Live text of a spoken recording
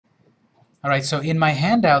All right, so in my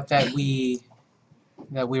handout that we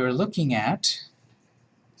were looking at,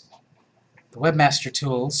 the Webmaster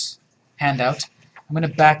Tools handout, I'm going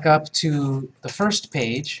to back up to the first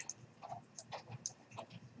page.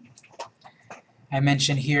 I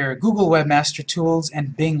mentioned here Google Webmaster Tools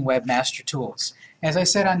and Bing Webmaster Tools. As I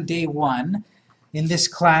said on day one, in this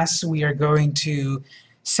class we are going to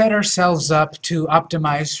set ourselves up to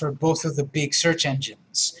optimize for both of the big search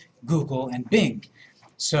engines, Google and Bing.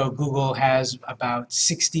 So Google has about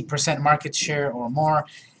 60% market share or more,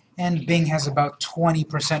 and Bing has about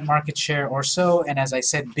 20% market share or so, and as I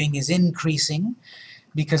said, Bing is increasing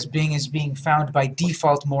because Bing is being found by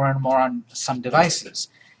default more and more on some devices.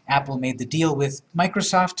 Apple made the deal with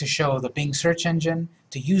Microsoft to show the Bing search engine,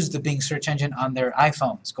 to use the Bing search engine on their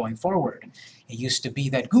iPhones going forward. It used to be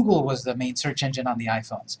that Google was the main search engine on the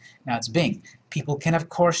iPhones. Now it's Bing. People can, of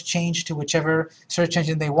course, change to whichever search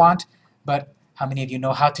engine they want, but how many of you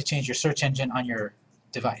know how to change your search engine on your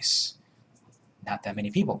device? Not that many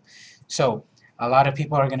people. So a lot of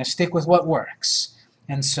people are going to stick with what works.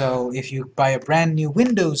 And so if you buy a brand new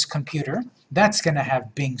Windows computer, that's going to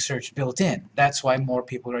have Bing search built in. That's why more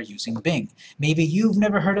people are using Bing. Maybe you've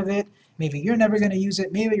never heard of it, maybe you're never going to use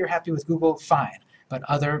it, maybe you're happy with Google, fine. But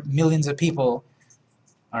other millions of people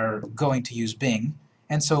are going to use Bing,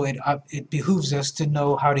 and so it behooves us to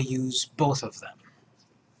know how to use both of them.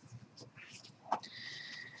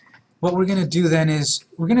 What we're going to do then is,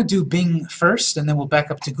 we're going to do Bing first, and then we'll back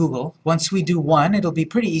up to Google. Once we do one, it'll be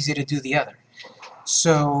pretty easy to do the other.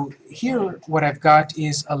 So here what I've got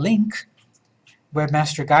is a link,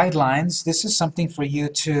 Webmaster Guidelines. This is something for you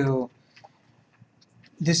to,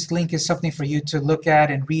 this link is something for you to look at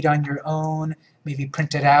and read on your own, maybe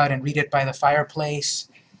print it out and read it by the fireplace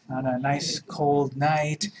on a nice cold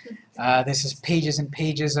night. This is pages and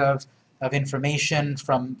pages of information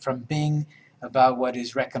from Bing about what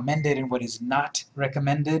is recommended and what is not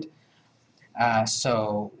recommended.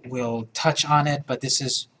 So we'll touch on it, but this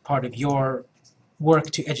is part of your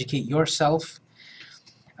work to educate yourself.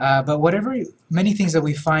 But many things that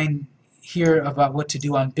we find here about what to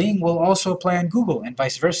do on Bing will also apply on Google and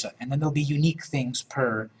vice versa. And then there'll be unique things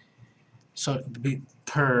per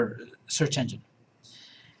search engine.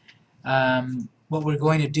 What we're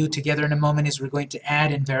going to do together in a moment is we're going to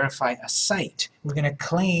add and verify a site. We're going to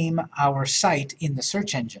claim our site in the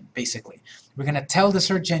search engine, basically. We're going to tell the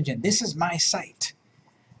search engine, this is my site.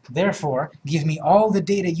 Therefore, give me all the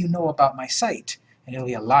data you know about my site. And it'll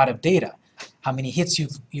be a lot of data. How many hits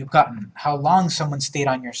you've gotten, how long someone stayed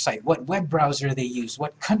on your site, what web browser they used,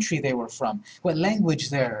 what country they were from, what language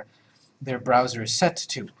their browser is set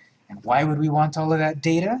to. And why would we want all of that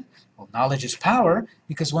data? Well, knowledge is power,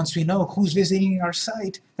 because once we know who's visiting our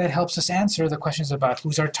site, that helps us answer the questions about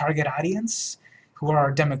who's our target audience, who are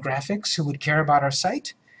our demographics, who would care about our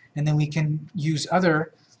site, and then we can use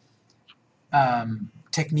other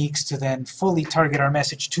techniques to then fully target our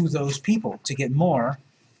message to those people to get more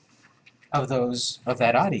of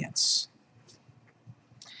that audience.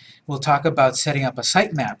 We'll talk about setting up a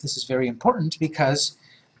sitemap. This is very important because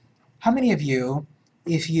how many of you,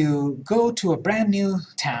 if you go to a brand new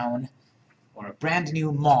town or a brand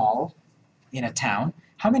new mall in a town,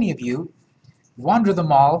 how many of you wander the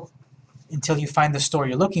mall until you find the store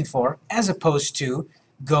you're looking for, as opposed to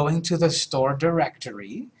going to the store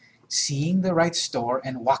directory, seeing the right store,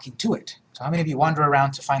 and walking to it? So how many of you wander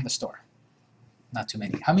around to find the store? Not too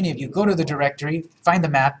many. How many of you go to the directory, find the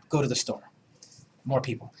map, go to the store? More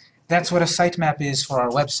people. That's what a sitemap is for our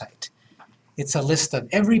website. It's a list of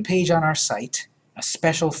every page on our site, a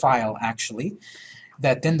special file actually,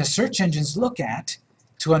 that then the search engines look at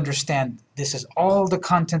to understand this is all the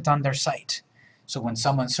content on their site. So when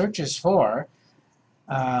someone searches for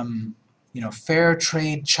fair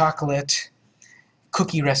trade chocolate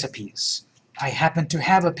cookie recipes, I happen to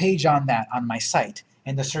have a page on that on my site,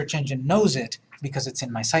 and the search engine knows it because it's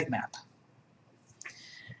in my sitemap.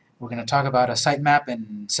 We're going to talk about a sitemap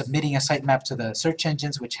and submitting a sitemap to the search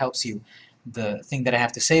engines, which helps you. The thing that I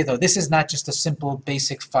have to say, though, this is not just a simple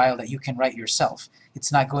basic file that you can write yourself.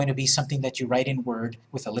 It's not going to be something that you write in Word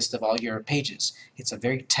with a list of all your pages. It's a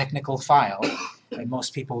very technical file that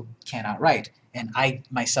most people cannot write. And I,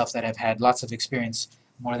 myself, that have had lots of experience,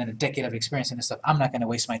 more than a decade of experience in this stuff, I'm not going to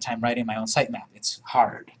waste my time writing my own sitemap. It's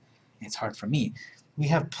hard. It's hard for me. We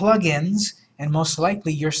have plugins, and most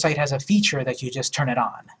likely your site has a feature that you just turn it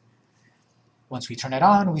on. Once we turn it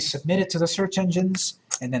on, we submit it to the search engines,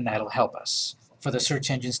 and then that'll help us for the search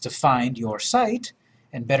engines to find your site,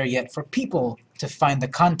 and better yet, for people to find the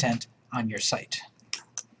content on your site.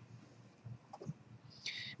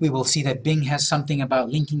 We will see that Bing has something about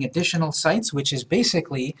linking additional sites, which is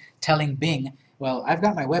basically telling Bing Well, I've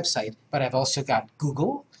got my website, but I've also got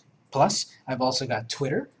Google, plus I've also got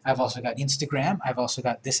Twitter, I've also got Instagram, I've also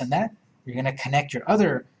got this and that. You're going to connect your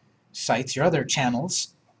other sites, your other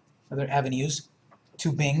channels, other avenues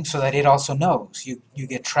to Bing so that it also knows you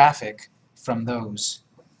get traffic from those,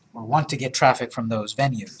 or want to get traffic from those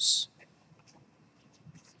venues.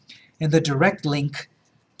 And the direct link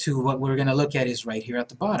to what we're going to look at is right here at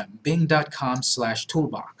the bottom,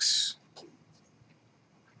 bing.com/toolbox.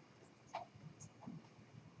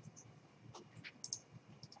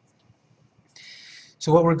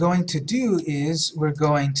 So what we're going to do is we're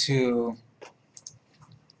going to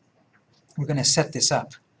set this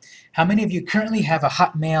up. How many of you currently have a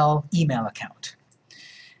Hotmail email account?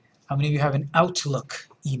 How many of you have an Outlook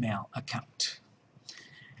email account?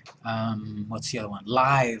 What's the other one?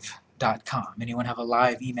 Live.com. Anyone have a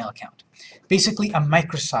Live email account? Basically a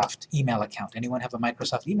Microsoft email account. Anyone have a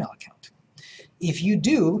Microsoft email account? If you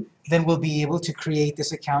do, then we'll be able to create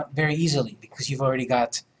this account very easily because you've already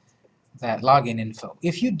got that login info.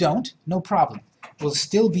 If you don't, no problem. We'll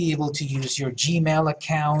still be able to use your Gmail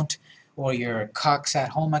account or your Cox at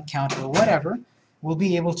Home account or whatever. We'll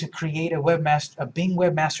be able to create a Bing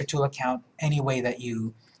Webmaster Tool account any way that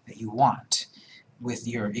you want, with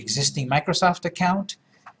your existing Microsoft account,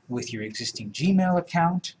 with your existing Gmail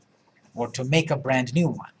account, or to make a brand new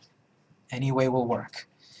one. Any way will work.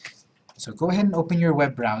 So go ahead and open your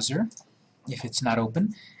web browser if it's not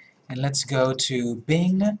open, and let's go to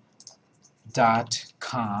bing.com/toolbox.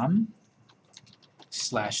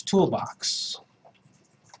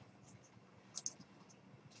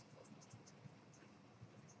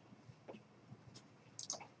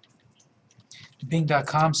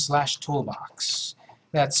 bing.com/toolbox.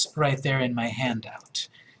 That's right there in my handout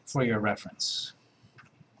for your reference.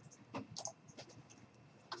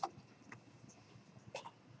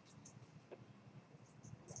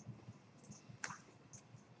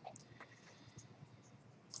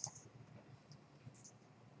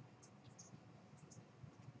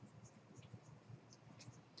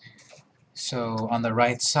 So on the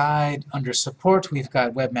right side, under support, we've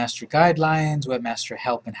got Webmaster Guidelines, Webmaster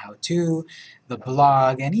Help and How-To, the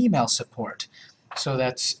blog, and email support. So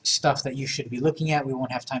that's stuff that you should be looking at. We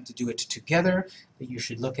won't have time to do it together, but you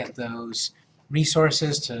should look at those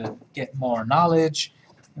resources to get more knowledge.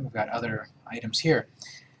 And we've got other items here.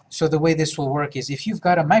 So the way this will work is if you've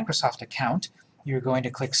got a Microsoft account, you're going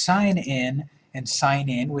to click Sign In and sign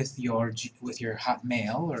in with your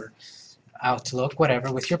Hotmail or Outlook,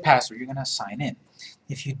 whatever, with your password. You're going to sign in.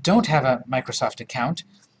 If you don't have a Microsoft account,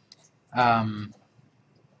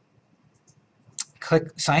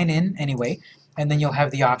 click Sign In anyway, and then you'll have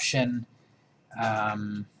the option,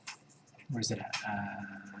 where's it at?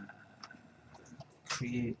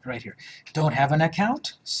 Create, right here. Don't have an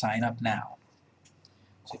account? Sign up now.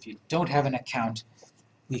 So if you don't have an account,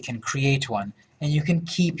 we can create one, and you can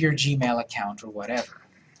keep your Gmail account or whatever.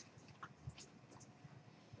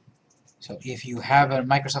 So if you have a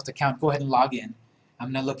Microsoft account, go ahead and log in.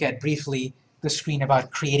 I'm going to look at briefly the screen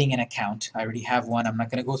about creating an account. I already have one. I'm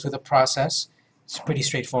not going to go through the process. It's pretty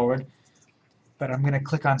straightforward. But I'm going to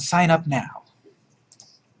click on Sign Up Now.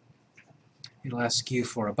 It'll ask you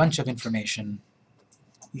for a bunch of information.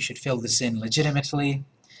 You should fill this in legitimately,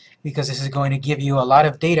 because this is going to give you a lot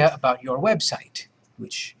of data about your website,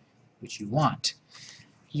 which you want.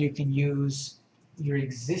 You can use your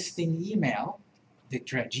existing email,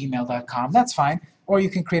 victor@gmail.com, that's fine, or you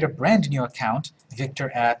can create a brand new account,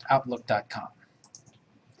 victor@outlook.com,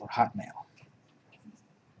 or Hotmail.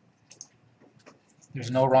 There's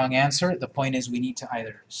no wrong answer. The point is we need to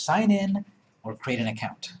either sign in or create an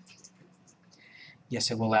account. Yes,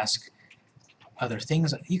 it will ask other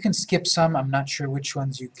things. You can skip some. I'm not sure which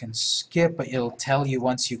ones you can skip, but it'll tell you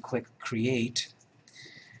once you click Create.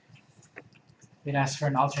 It asks for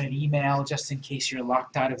an alternate email just in case you're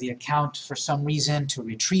locked out of the account for some reason to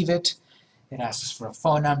retrieve it. It asks for a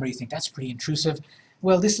phone number. You think that's pretty intrusive.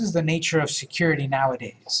 Well, this is the nature of security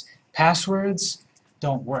nowadays. Passwords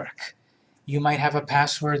don't work. You might have a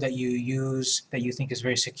password that you use that you think is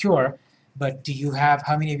very secure, but do you have,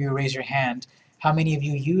 how many of you, raise your hand, how many of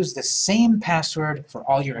you use the same password for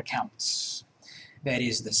all your accounts? That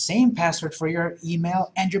is the same password for your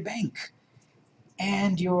email and your bank,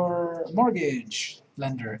 and your mortgage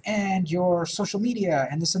lender, and your social media,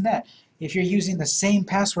 and this and that. If you're using the same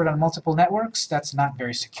password on multiple networks, that's not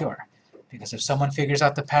very secure. Because if someone figures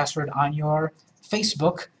out the password on your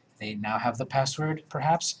Facebook, they now have the password,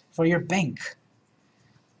 perhaps, for your bank.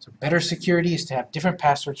 So better security is to have different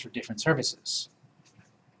passwords for different services.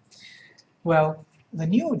 Well, the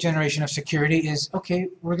new generation of security is, okay,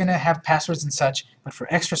 we're going to have passwords and such, but for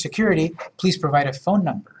extra security, please provide a phone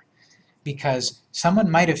number. because someone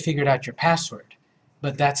might have figured out your password,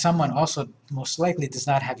 but that someone also most likely does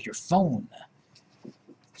not have your phone.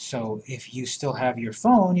 So if you still have your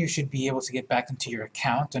phone, you should be able to get back into your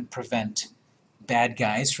account and prevent bad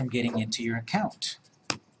guys from getting into your account.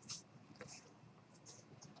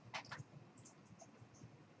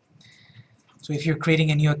 So if you're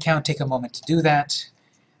creating a new account, take a moment to do that.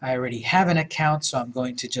 I already have an account, so I'm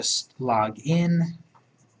going to just log in.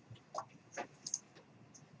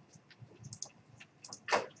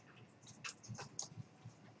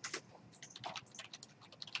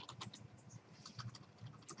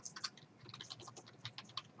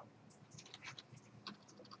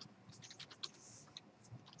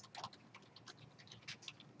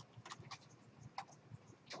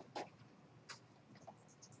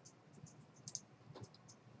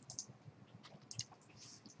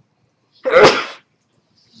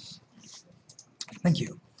 Thank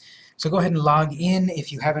you. So go ahead and log in.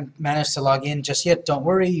 If you haven't managed to log in just yet, don't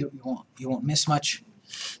worry, you won't miss much.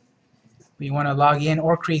 But you want to log in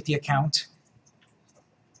or create the account.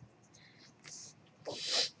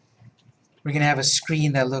 We're going to have a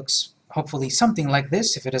screen that looks hopefully something like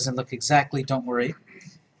this. If it doesn't look exactly, don't worry.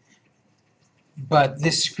 But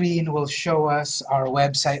this screen will show us our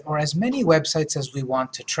website, or as many websites as we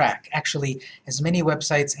want to track. Actually, as many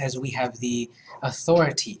websites as we have the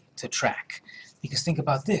authority to track. Because think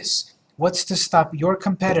about this. What's to stop your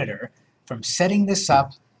competitor from setting this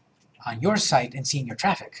up on your site and seeing your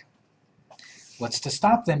traffic? What's to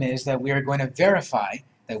stop them is that we are going to verify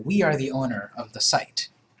that we are the owner of the site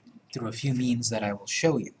through a few means that I will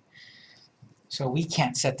show you. So we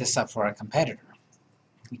can't set this up for our competitor.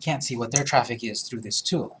 We can't see what their traffic is through this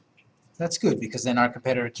tool. That's good, because then our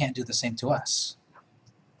competitor can't do the same to us.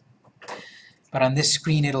 But on this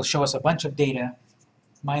screen, it'll show us a bunch of data.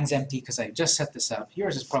 Mine's empty because I just set this up.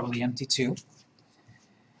 Yours is probably empty too.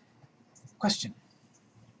 Question?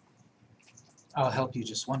 I'll help you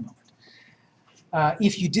just one moment.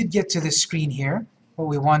 If you did get to this screen here, what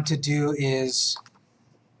we want to do is,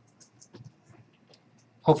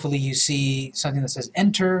 hopefully you see something that says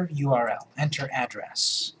enter URL, enter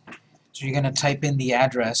address. So you're going to type in the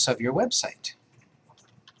address of your website.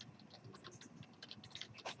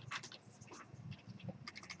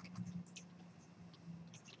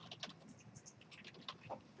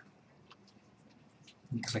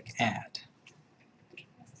 And click add.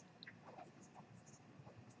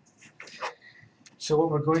 So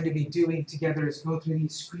what we're going to be doing together is go through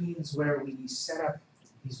these screens where we set up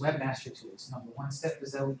these webmaster tools. Number one step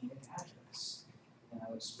is that we need an address. And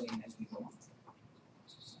I'll explain as we go on.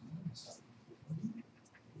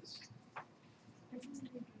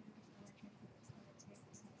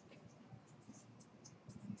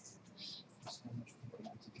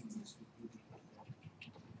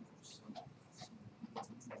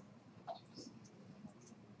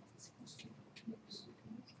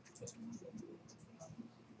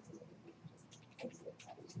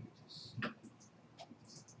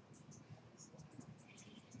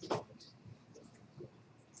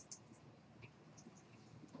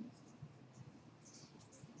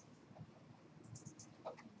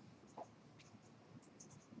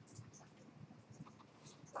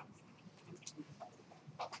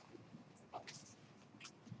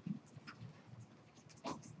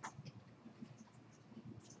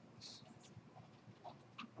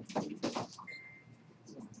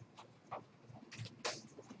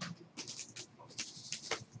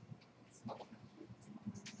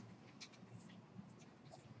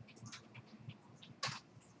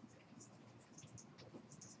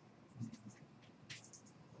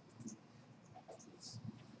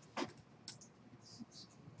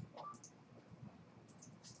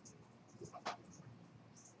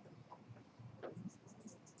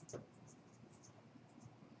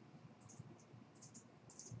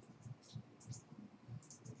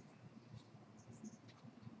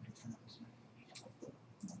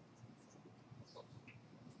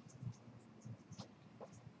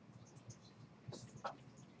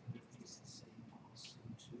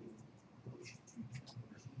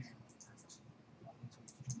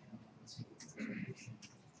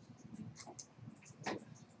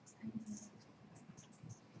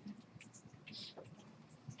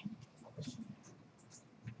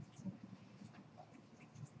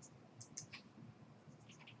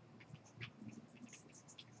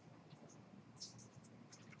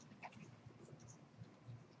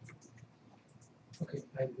 Okay,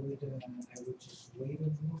 I would just wait a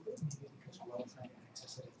little bit, maybe because we're all trying to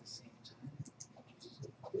access it at the same time. I think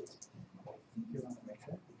you're on the right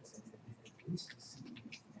track because I did at least see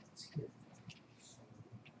that it's here.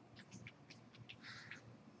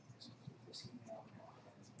 So keep this email now.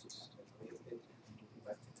 Just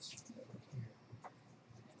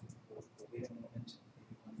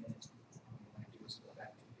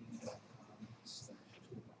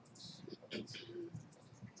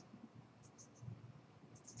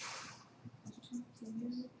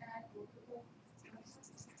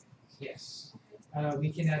Yes.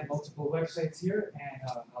 We can add multiple websites here, and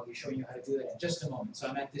I'll be showing you how to do that in just a moment. So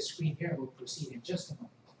I'm at this screen here, and we'll proceed in just a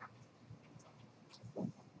moment.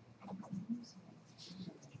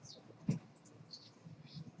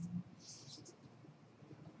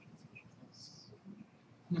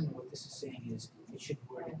 No, what this is saying is it should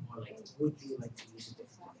word it more like, would you like to use a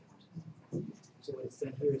different account? So what it's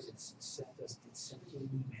done here is it's sent you an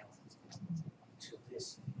email to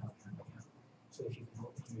this email account. So if you can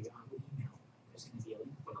open your Yahoo email, there's going to be a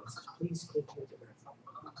link there that says, please click here to verify.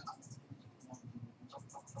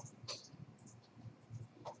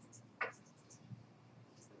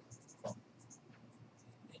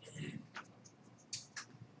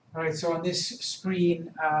 All right, so on this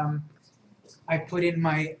screen, I put in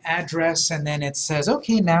my address and then it says,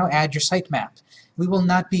 okay, now add your sitemap. We will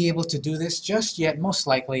not be able to do this just yet, most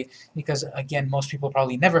likely, because again, most people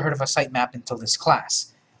probably never heard of a sitemap until this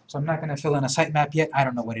class. So I'm not going to fill in a sitemap yet. I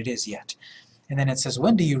don't know what it is yet. And then it says,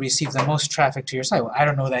 when do you receive the most traffic to your site? Well, I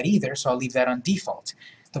don't know that either, so I'll leave that on default.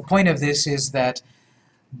 The point of this is that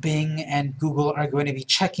Bing and Google are going to be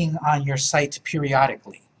checking on your site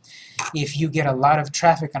periodically. If you get a lot of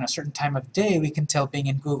traffic on a certain time of day, we can tell Bing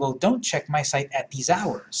and Google, don't check my site at these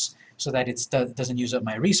hours, so that it doesn't use up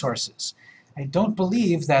my resources. I don't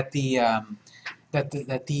believe that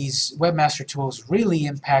that these webmaster tools really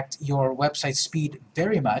impact your website speed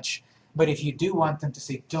very much, but if you do want them to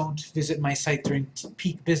say, don't visit my site during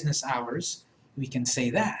peak business hours, we can say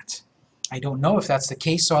that. I don't know if that's the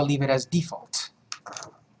case, so I'll leave it as default.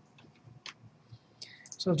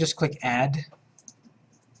 So just click Add.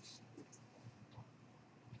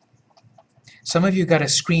 Some of you got a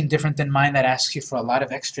screen different than mine that asks you for a lot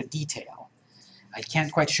of extra detail. I can't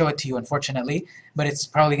quite show it to you, unfortunately, but it's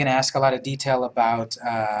probably going to ask a lot of detail about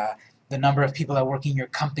the number of people that work in your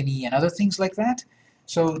company and other things like that.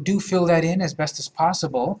 So do fill that in as best as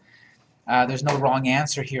possible. There's no wrong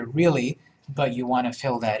answer here, really, but you want to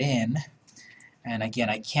fill that in. And again,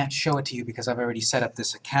 I can't show it to you because I've already set up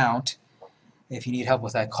this account. If you need help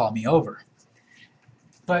with that, call me over.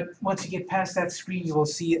 But once you get past that screen, you will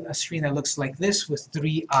see a screen that looks like this with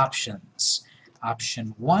 3 options.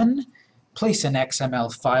 Option 1, place an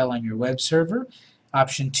XML file on your web server.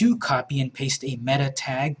 Option 2, copy and paste a meta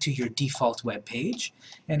tag to your default web page.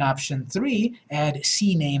 And option 3, add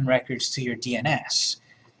CNAME records to your DNS.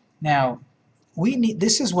 Now,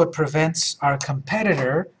 this is what prevents our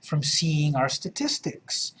competitor from seeing our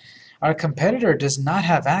statistics. Our competitor does not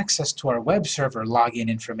have access to our web server login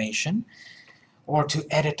information, or to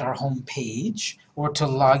edit our home page, or to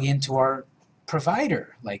log into our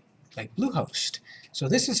provider, like Bluehost. So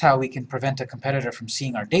this is how we can prevent a competitor from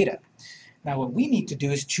seeing our data. Now what we need to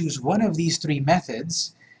do is choose one of these 3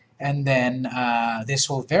 methods, and then this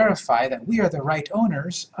will verify that we are the right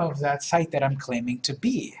owners of that site that I'm claiming to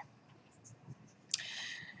be.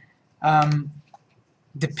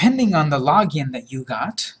 Depending on the login that you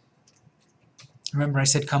got, remember I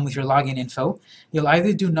said come with your login info, you'll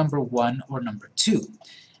either do number 1 or number 2.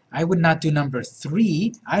 I would not do number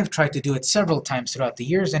 3. I've tried to do it several times throughout the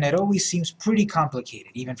years, and it always seems pretty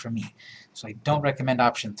complicated, even for me. So I don't recommend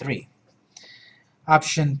option 3.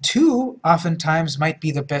 Option 2 oftentimes might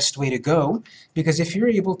be the best way to go, because if you're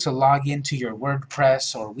able to log into your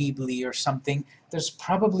WordPress or Weebly or something, there's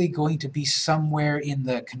probably going to be somewhere in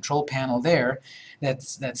the control panel there that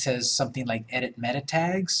says something like edit meta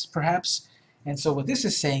tags, perhaps. And so what this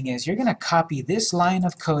is saying is you're going to copy this line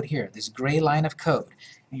of code here, this gray line of code,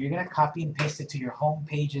 and you're going to copy and paste it to your home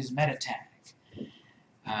page's meta tag.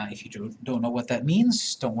 If you don't know what that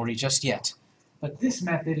means, don't worry just yet. But this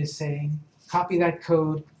method is saying copy that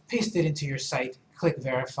code, paste it into your site, click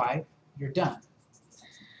verify, you're done.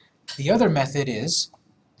 The other method is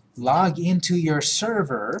log into your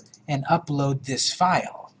server and upload this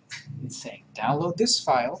file. It's saying download this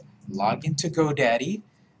file, log into GoDaddy,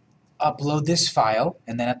 upload this file,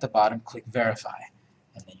 and then at the bottom click verify,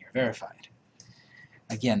 and then you're verified.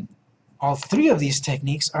 Again, all 3 of these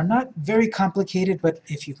techniques are not very complicated, but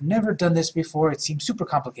if you've never done this before, it seems super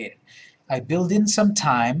complicated. I build in some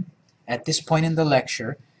time at this point in the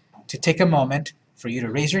lecture to take a moment for you to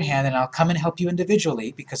raise your hand, and I'll come and help you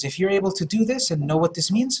individually, because if you're able to do this and know what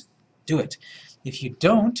this means, do it. If you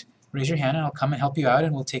don't, raise your hand and I'll come and help you out,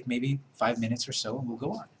 and we'll take maybe 5 minutes or so and we'll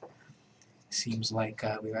go on. Seems like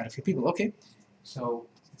we've had a few people. Okay, so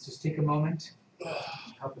let's just take a moment,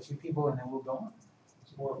 help a few people, and then we'll go on.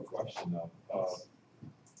 It's more of a question though.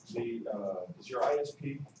 Does your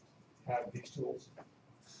ISP have these tools?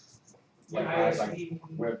 Yeah, Like ISP.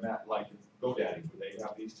 WebMap, like GoDaddy, would they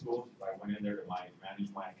have these tools? If I went in there to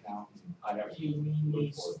manage my account, I'd have Do you to mean look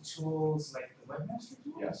these for it. tools like the webmaster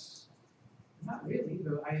tools? Yes. Not really.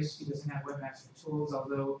 The ISP doesn't have webmaster tools,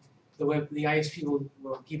 although the ISP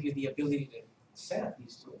will give you the ability to set up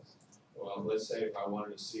these tools. Well, let's say if I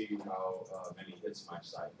wanted to see how many hits my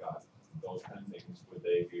site got, those kind of things, would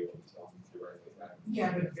they be able to tell me directly that?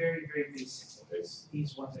 Yeah, but very, very basic. Okay.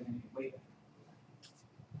 These ones are going to be way better.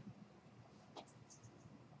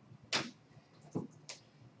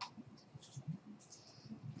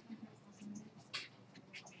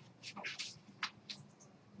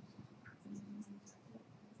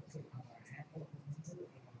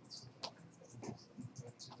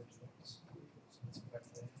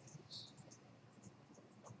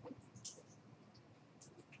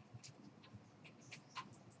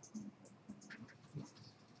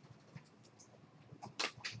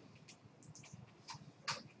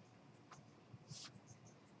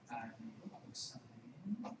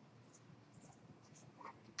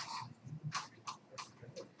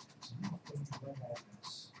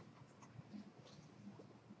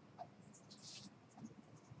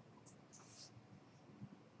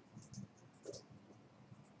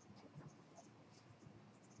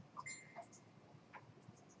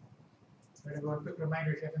 A quick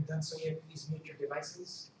reminder, if you haven't done so yet, please mute your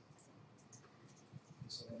devices.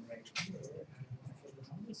 So then right here, I want to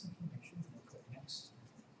fill this information and click next.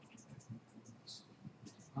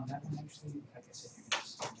 On that one, actually, like I said, you can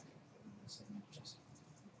just just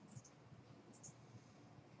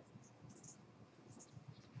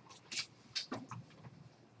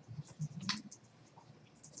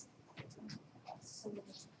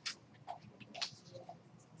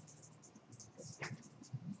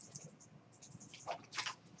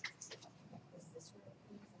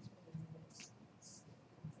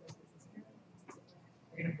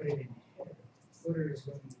we're going to put it in header. Footer is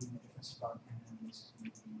going to be in a different spot, and then this is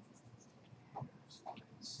going to be header. So we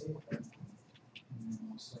can save that. And then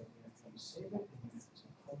most likely after you save it, then you have to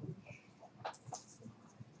publish.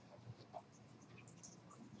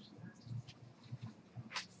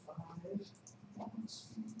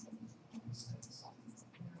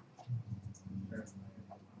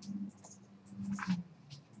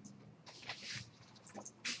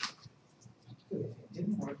 Good. If it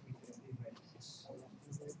didn't work, we could rewrite this.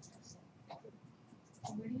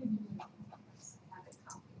 Where do you need to have it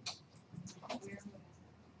copied? Where would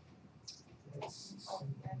Let's oh,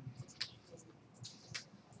 that let's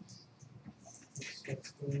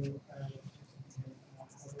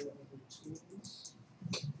go other tools.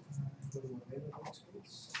 Go to available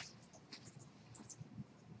tools.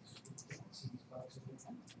 See these boxes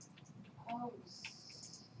open. oh,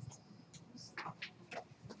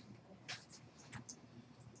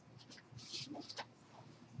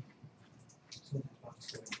 So in that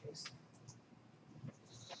box, go and paste that.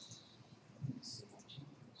 Let's see what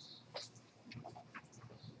changes.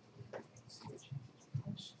 See what changes.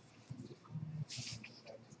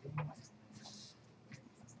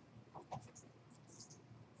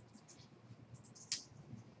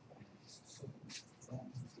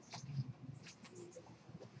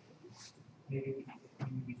 Maybe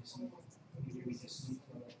we just need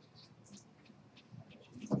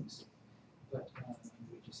but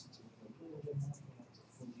we just need to go a little bit more for that to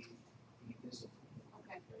fully be visible.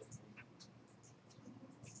 okay.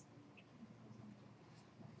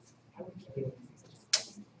 I would keep it.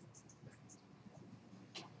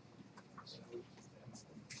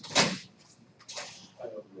 I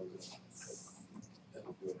don't know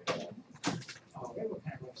that'll do it. Okay, what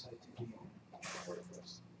kind of website do you have?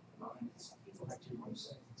 WordPress. Go back to your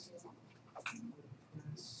website.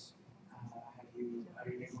 WordPress. Are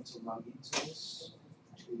you able to log into this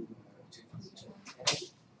to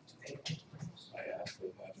edit? I asked for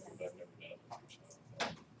the password, but I've never done it before, so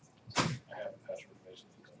I have the password information.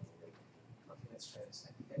 Okay, let's try this.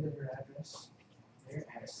 At the end of your address, there,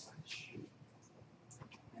 add a slash.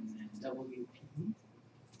 And then WP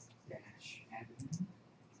dash admin.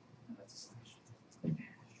 No, that's a slash. Dash.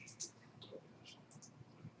 WP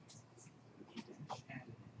dash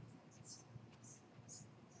admin.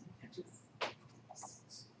 Enter.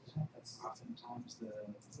 That's oftentimes the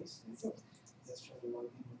place to go. Let's try to log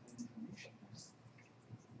in with that information.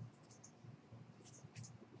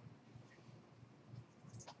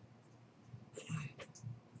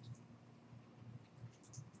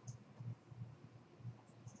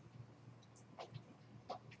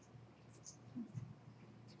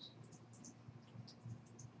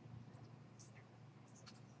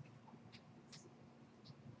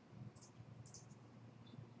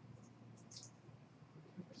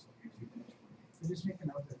 So just make a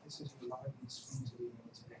note that this is your login screen to be able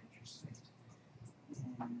to manage your site.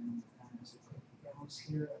 And as a quick browse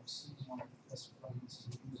here, I've seen one of the best plugins to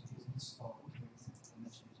use is installed. I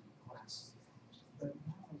mentioned it in the class. But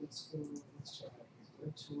now let's check out here.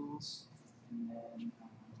 Web tools, and then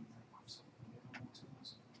that pops up available tools.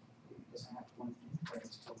 It doesn't have one in, but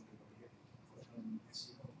it's totally over here. Click on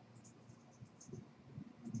SEO.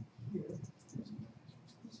 And here, there's another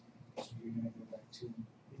tools. So you're going to go back to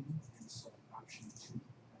Bing and select option 2.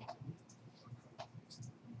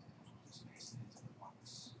 Just paste it into the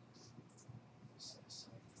box. Set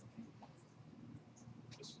aside for Bing.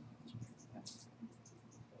 This one is where that's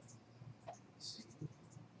save.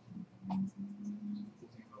 The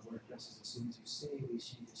thing about WordPress is as soon as you save, you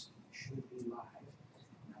see this should be live.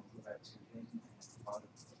 Now we'll go back to Bing and at the bottom.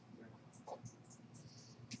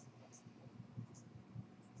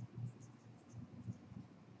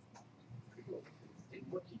 Pretty cool. Didn't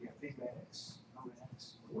work, you got big red X. No red X.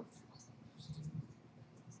 It worked.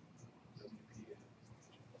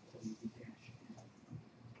 WP dash.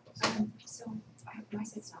 So my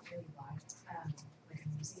site's not really live, like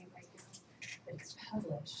I'm using it right now, but it's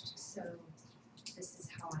published, so this is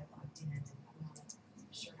how I logged in, and I'm not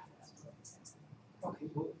sure how to upload this. Okay,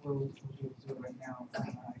 we'll do it right now.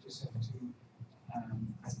 Okay. I just have to,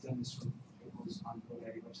 I've done this for people's on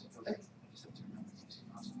GoDaddy website. Okay. I just have to remember to use the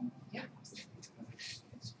awesome. Yeah. It's going to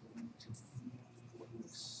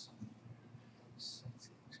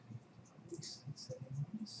be site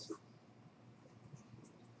settings.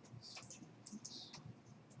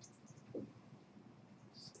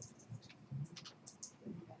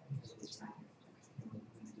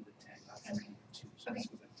 Okay.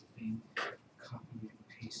 So that's the thing. Copy and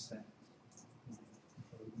paste that.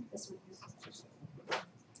 This one is. Just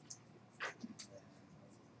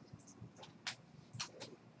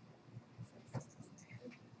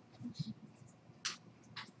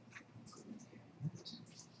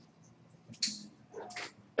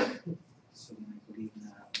so then I believe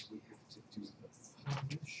now we have to do the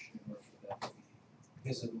publish in order for that to be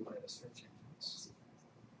visible by the search engines.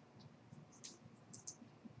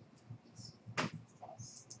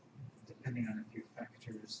 Depending on a few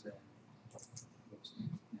factors, then goes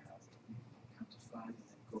now count to 5 and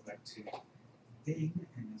then go back to Bing and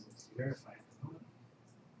then let's verify at the bottom.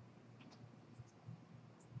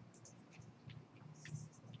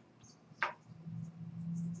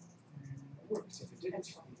 And it works. If it didn't,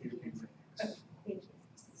 it would be right next. Thank you.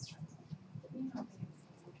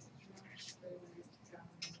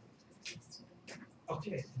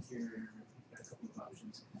 Okay, I think you've got a couple of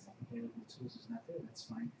options. Available tools is not there, that's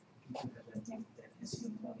fine. You do have that SEO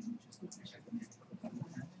plugin, which is what I recommend.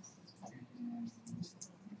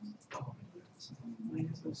 Oh, mine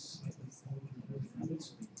is a slightly older version of it,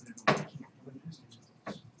 so we put it over here.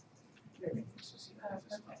 There we go, so see that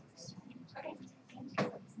as well. Okay, thank you.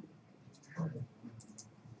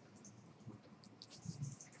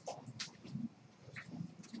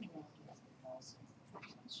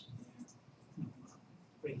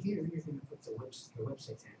 Right here, you're going to put the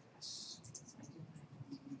website address.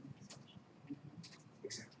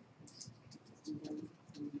 Exactly.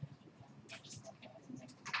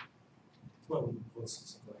 Well, we'll see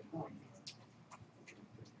something like that.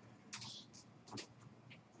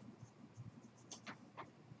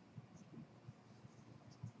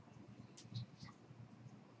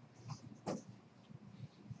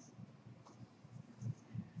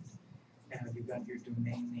 Now you've got your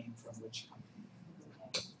domain name from which company?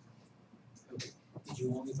 Okay. Did you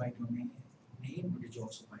only buy domain name or did you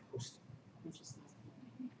also buy hosting?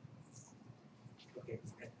 Okay,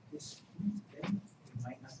 at this point then you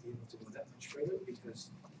might not be able to go that much further because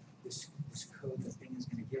this code that Bing is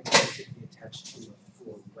going to give you should be attached to a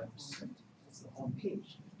full website. It's the home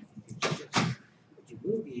page. But you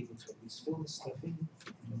will be able to at least fill this stuff in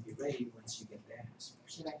and you'll be ready once you get the ASP.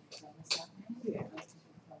 Should I fill this out now? Yeah.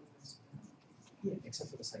 Yeah, except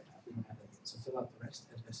for the site map, we don't have that yet. So fill out the rest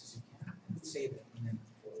as best as you can, and save it, and then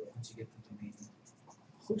once you get the domain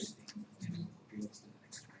hosting, then we'll be able to do the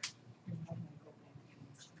next part.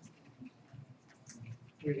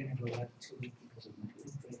 We're gonna go back to because of my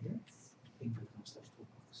group right here. Bing with no slash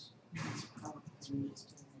toolbox.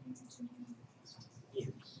 Yes.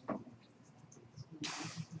 Yes.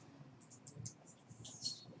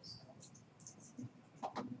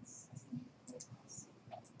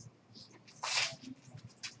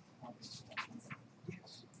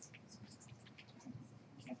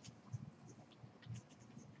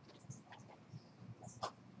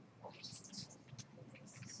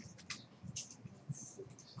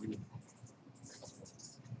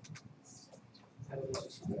 How do we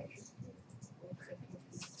just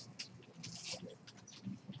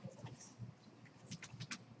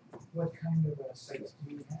what kind of a sites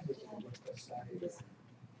do you have? Is it a WordPress site?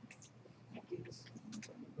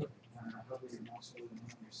 Hover your mouse over the name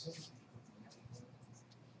of your site.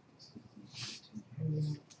 Hover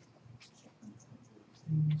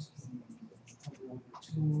over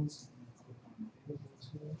tools and then click on available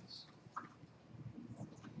tools.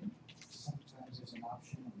 Sometimes there's an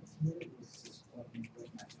option over here where it says plugin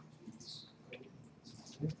webmaster tools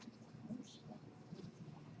code.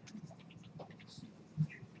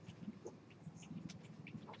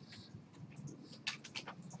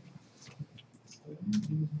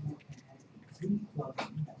 Free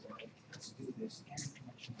plugin that will let's do this and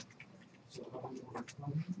connection. So hover over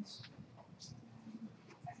plugins.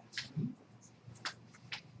 Add free.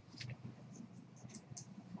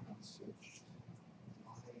 Search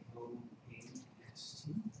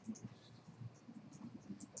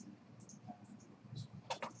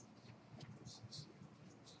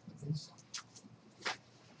IOAST.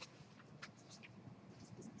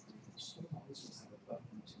 So always will have a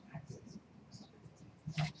button to activate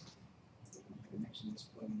connection this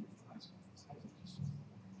plugin with class.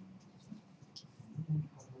 And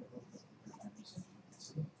hover over the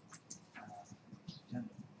that's it. Done.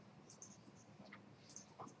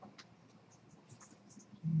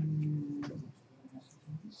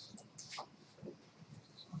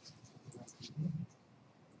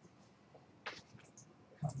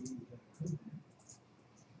 Copy the code there.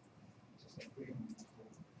 Just like we're going to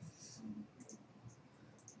hold.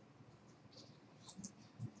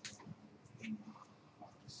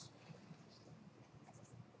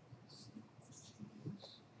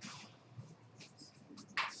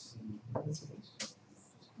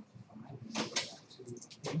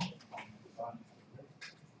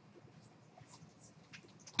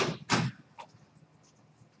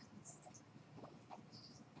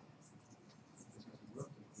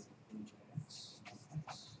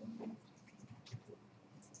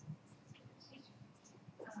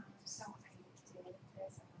 So I did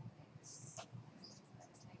this, I don't think this,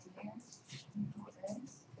 in there,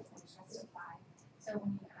 this, and justify. So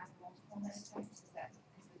when you add multiple meta types, is that,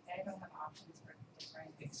 because they don't have options for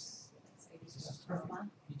different, It's, let's say, this is perfect.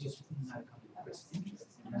 You just now come to press enter,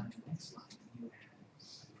 and on the next line, you add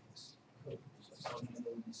this code. So it's all gonna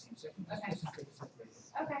go in the same section. This Okay. is pretty separated.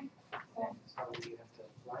 okay, cool, That's how you have to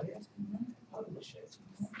apply it and publish it.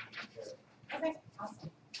 okay,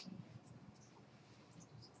 awesome.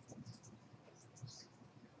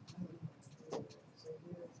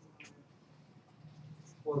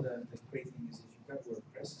 Well, the great thing is if you've got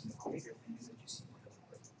WordPress, and the greater thing is that you see the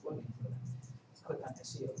perfect plugin for that. Let's click on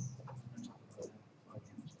SEO. I'm going to talk about that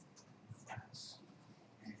plugin class.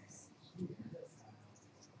 And here, we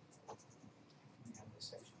have this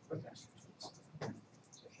section, webmaster tools.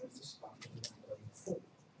 So here's the spot where we're going to plug in full.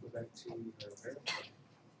 Go back to your verify.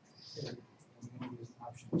 Here, and we're going to use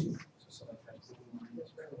option 2. So select that blue line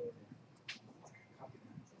that's right over there. Copy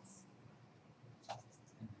that.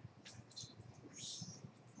 And then back to the course.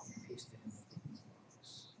 Paste it in the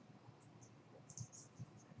box.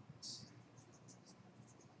 Let's see.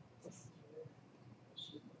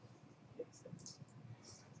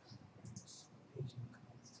 Paging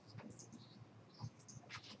comments.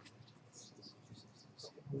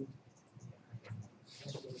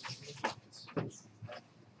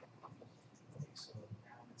 Okay, so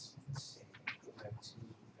now it's save. Go back to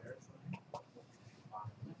verify.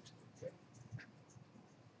 Bottom left. Okay.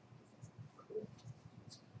 Cool.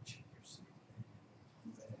 Let's check your site.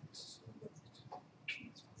 UX worked.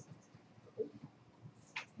 Cool.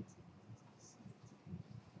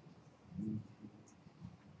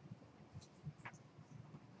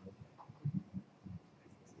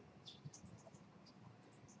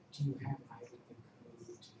 Do you have either the code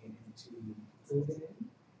to get into GoDaddy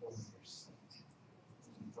or your site?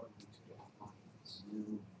 Those are probably two different lines.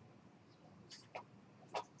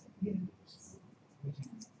 Yeah.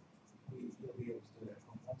 You'll be able to do that at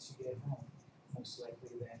home. Once you get home, most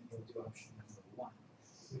likely then you'll do option number 1,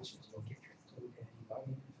 which is you'll get your GoDaddy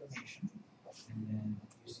login information, and then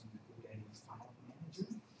using the GoDaddy file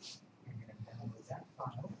manager, you're going to download that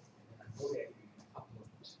file, and then on GoDaddy you're going to upload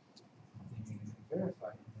it. Then you're going to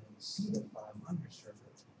verify, and then you'll see the file on your server.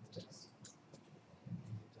 If it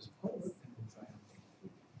doesn't quite work, then we'll try updating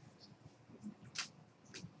it.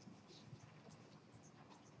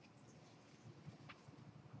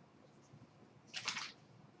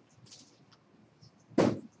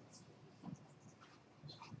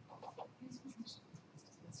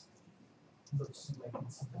 Looks like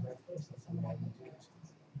it's in the right place. That's how I would do it.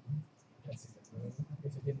 That's it.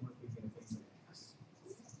 If it didn't work, we're going to fix it.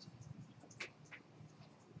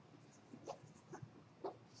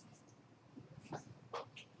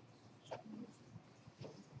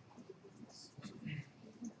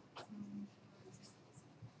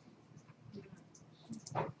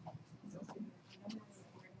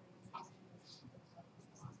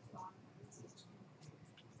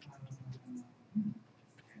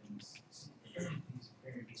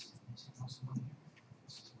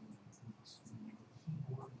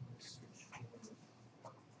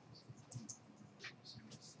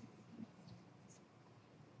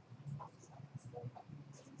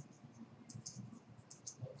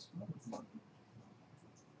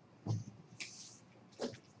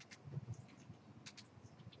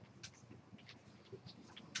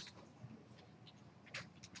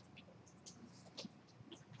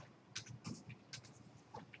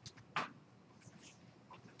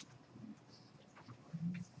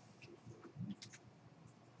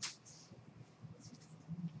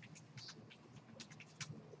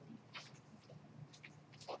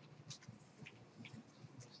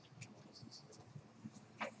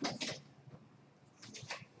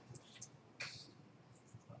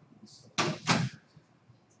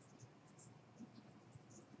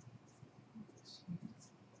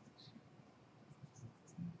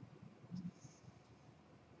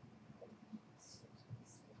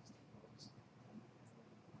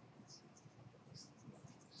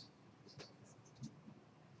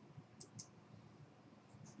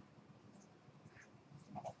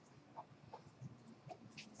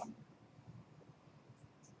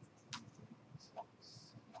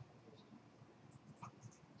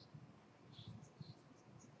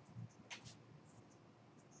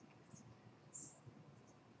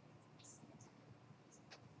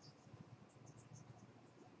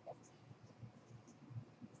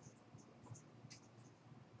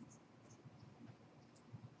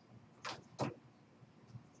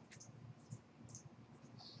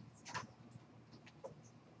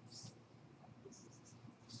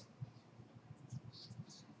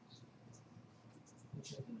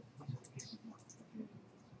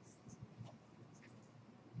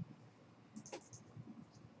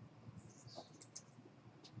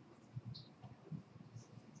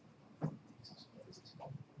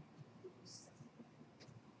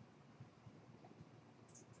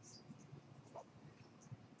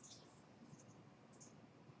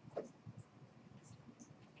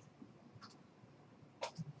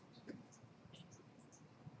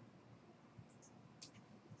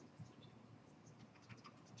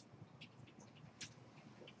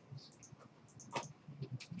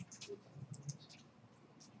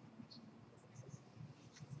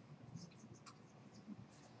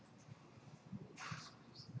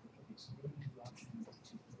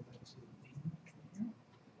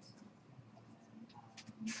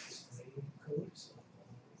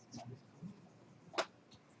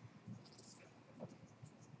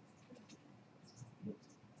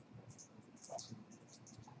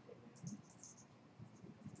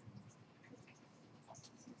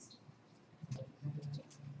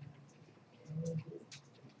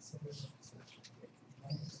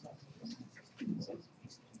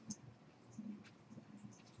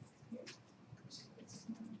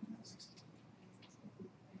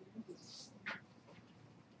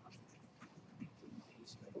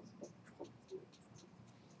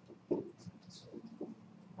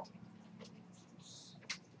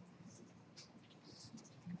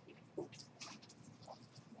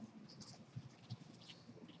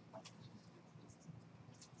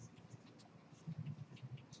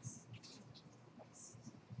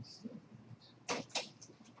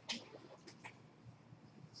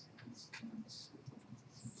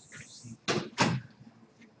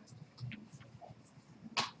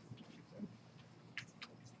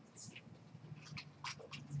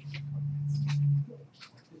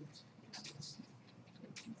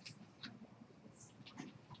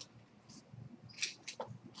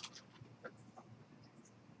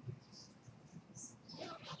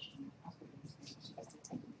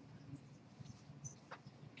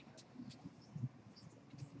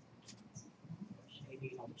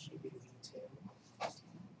 Maybe retail.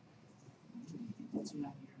 It's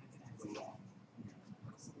not here.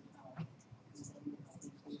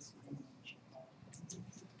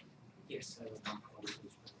 Yes, I would not call it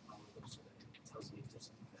so that it tells me if there's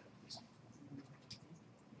something that I'm missing.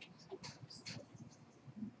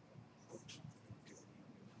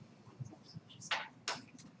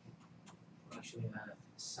 Actually,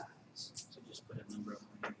 size. So just put a number of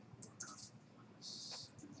how many you work on this.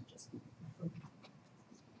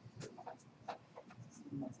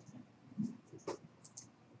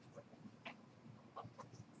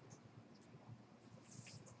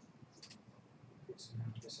 So now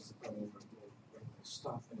this is the part where we'll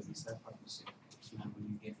stop, and at least that part is safe. So now when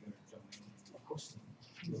you get your domain hosting,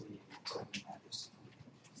 you'll be able to add this.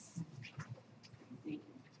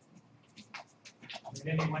 Is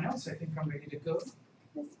there anyone else? I think I'm ready to go.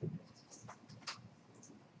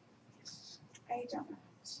 I don't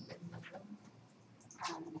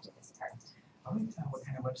know to this part. All right, what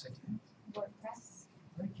kind of website do you have? WordPress.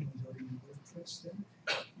 All right, can we go to your WordPress then?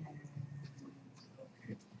 And,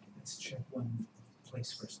 okay, let's check one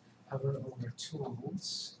place first. Hover over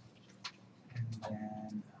Tools, and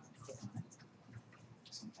then click on it.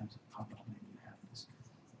 Sometimes it pops up when you have this.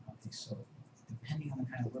 Okay, so depending on the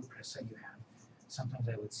kind of WordPress site you have, sometimes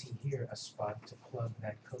I would see here a spot to plug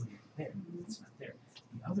that code in. There, it's not there.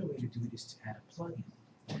 The other way to do it is to add a plugin.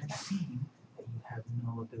 And I've seen that you have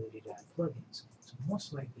no ability to add plugins. So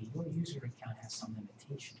most likely your user account has some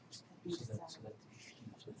limitations so that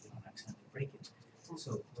you don't accidentally break it.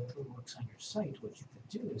 So whoever works on your site, what you could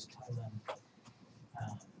do is tell them,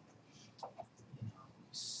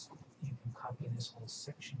 you can copy this whole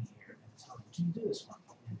section here and tell them, can you do this one?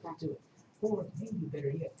 And they'll do it. Or maybe better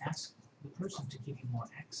yet, ask the person to give you more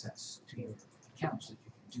access to your account so that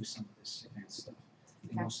you can do some of this advanced stuff.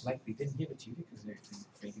 They most likely didn't give it to you because they're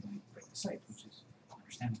afraid you're going to break the site, which is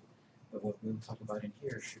understandable. But what we'll talk about in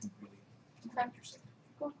here shouldn't really affect your site.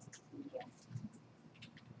 Cool. Thank you.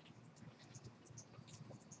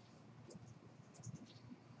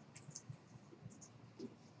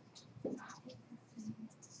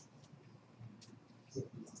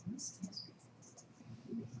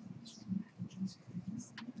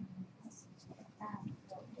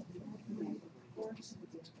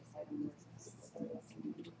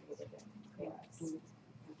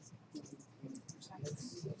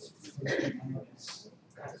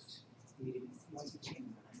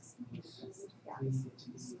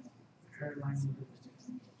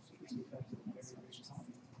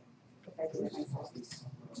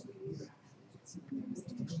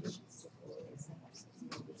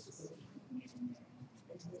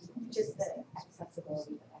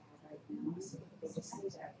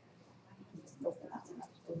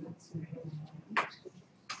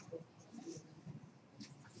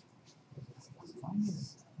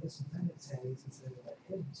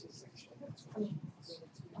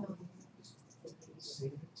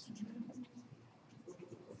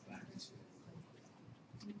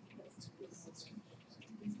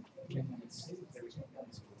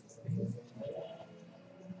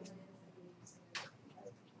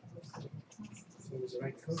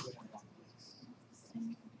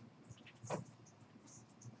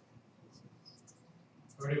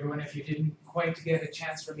 for everyone, if you didn't quite get a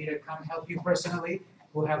chance for me to come help you personally,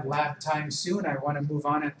 we'll have lab time soon. I want to move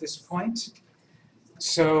on at this point.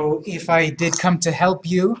 So if I did come to help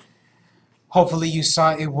you, hopefully you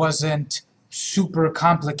saw it wasn't super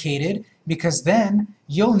complicated, because then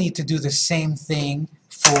you'll need to do the same thing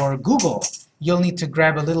for Google. You'll need to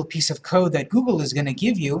grab a little piece of code that Google is going to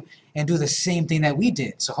give you and do the same thing that we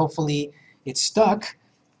did. So hopefully it stuck,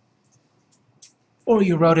 or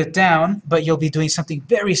you wrote it down, but you'll be doing something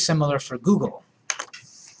very similar for Google.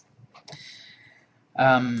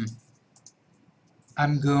 I'm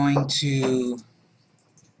going to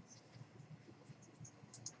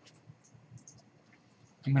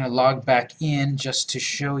log back in just to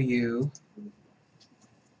show you.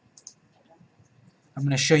 I'm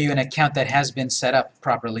going to show you an account that has been set up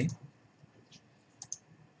properly.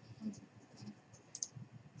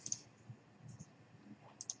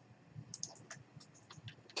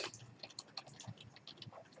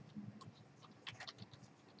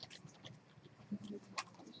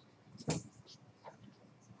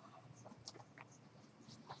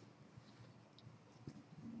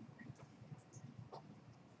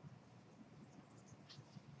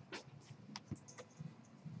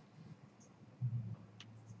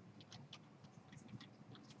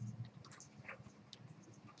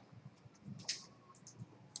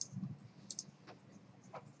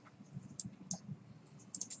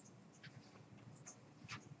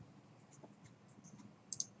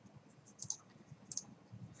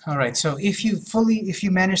 All right, so if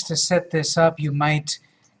you manage to set this up, you might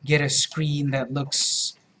get a screen that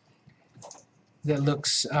looks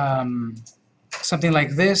something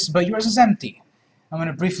like this, but yours is empty. I'm going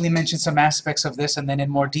to briefly mention some aspects of this and then in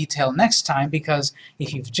more detail next time, because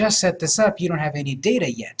if you've just set this up, you don't have any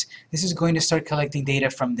data yet. This is going to start collecting data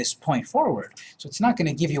from this point forward. So it's not going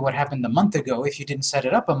to give you what happened a month ago if you didn't set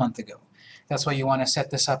it up a month ago. That's why you want to set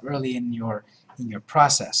this up early in your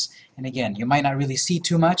process. And again, you might not really see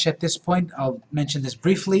too much at this point. I'll mention this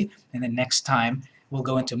briefly, and then next time we'll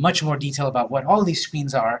go into much more detail about what all these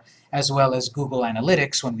screens are, as well as Google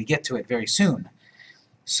Analytics when we get to it very soon.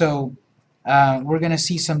 So we're going to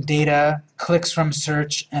see some data, clicks from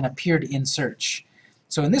search, and appeared in search.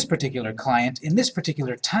 So in this particular client, in this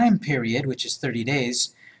particular time period, which is 30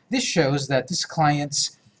 days, this shows that this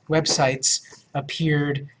client's websites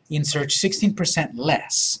appeared in search 16%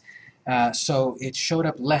 less. So it showed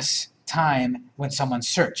up less time when someone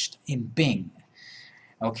searched in Bing.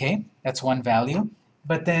 Okay, that's one value.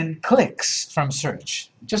 But then clicks from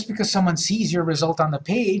search. Just because someone sees your result on the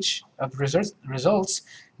page of results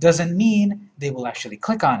doesn't mean they will actually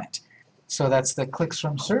click on it. So that's the clicks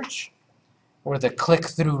from search, or the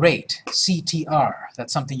click-through rate, CTR.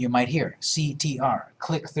 That's something you might hear, CTR,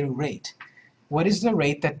 click-through rate. What is the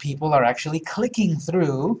rate that people are actually clicking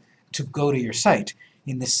through to go to your site?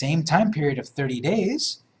 In the same time period of 30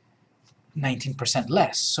 days, 19%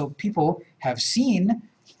 less. So people have seen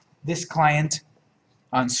this client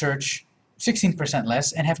on search 16%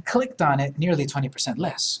 less and have clicked on it nearly 20%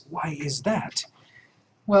 less. Why is that?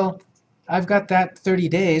 Well, I've got that 30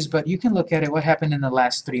 days, but you can look at it what happened in the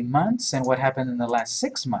last 3 months and what happened in the last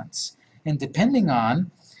 6 months. And depending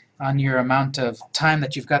on your amount of time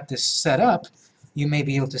that you've got this set up, you may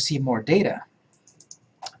be able to see more data.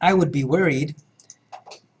 I would be worried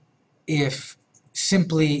if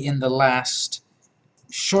simply in the last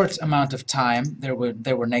short amount of time there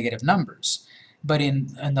were negative numbers. But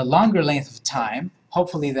in the longer length of time,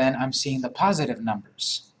 hopefully then I'm seeing the positive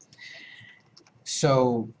numbers.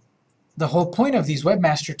 So the whole point of these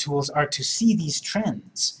webmaster tools are to see these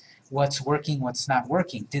trends. What's working, what's not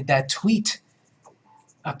working. Did that tweet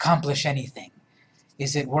accomplish anything?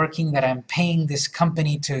 Is it working that I'm paying this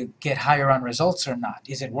company to get higher on results or not?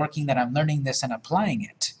 Is it working that I'm learning this and applying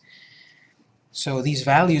it? So these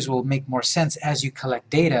values will make more sense as you collect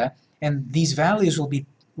data, and these values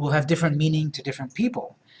will have different meaning to different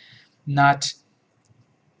people.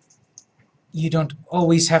 You don't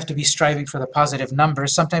always have to be striving for the positive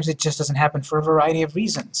numbers. Sometimes it just doesn't happen for a variety of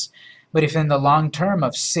reasons. But if in the long term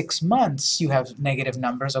of 6 months you have negative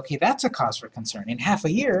numbers, okay, that's a cause for concern. In half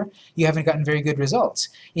a year, you haven't gotten very good results.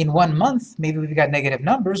 In 1 month, maybe we've got negative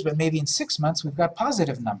numbers, but maybe in 6 months we've got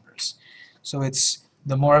positive numbers. So it's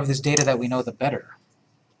the more of this data that we know, the better.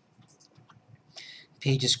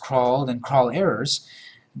 Pages crawled and crawl errors.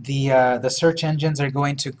 The search engines are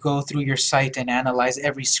going to go through your site and analyze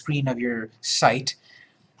every screen of your site.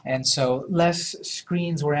 And so less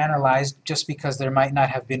screens were analyzed just because there might not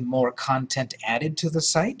have been more content added to the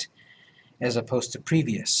site as opposed to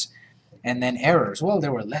previous. And then errors. Well,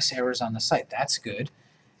 there were less errors on the site. That's good.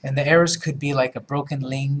 And the errors could be like a broken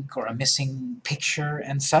link or a missing picture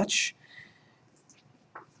and such.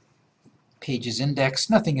 pages indexed,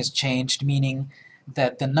 nothing has changed, meaning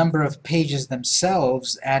that the number of pages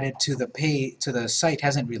themselves added to the site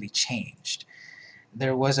hasn't really changed.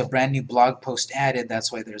 There was a brand new blog post added,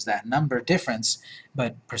 that's why there's that number difference,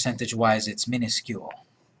 but percentage-wise it's minuscule.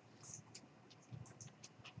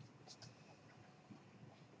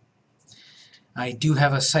 I do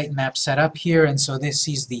have a sitemap set up here, and so this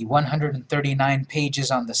is the 139 pages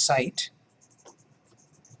on the site.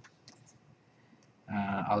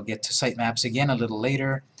 I'll get to sitemaps again a little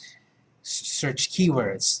later. Search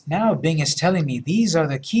keywords. Now Bing is telling me these are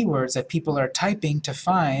the keywords that people are typing to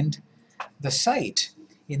find the site.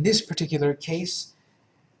 In this particular case,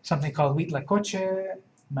 something called Huitlacoche,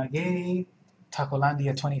 Maguey,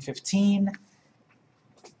 Tacolandia 2015.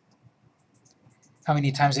 How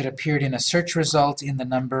many times it appeared in a search result in the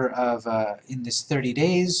number of, in this 30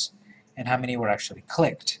 days, and how many were actually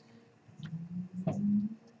clicked.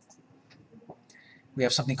 We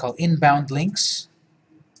have something called inbound links,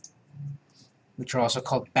 which are also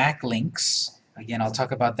called backlinks. Again, I'll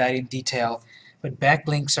talk about that in detail, but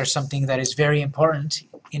backlinks are something that is very important,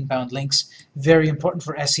 inbound links, very important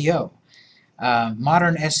for SEO.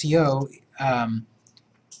 Modern SEO,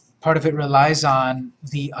 part of it relies on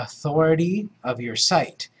the authority of your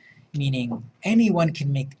site, meaning anyone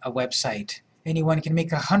can make a website, anyone can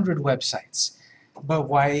make 100 websites, but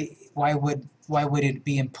why would it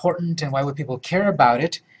be important and why would people care about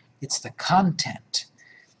it? It's the content.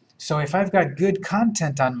 So if I've got good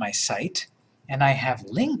content on my site, and I have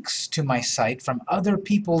links to my site from other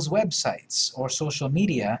people's websites or social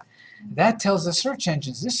media, that tells the search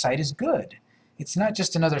engines this site is good. It's not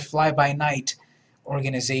just another fly-by-night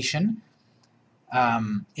organization.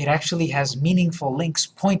 It actually has meaningful links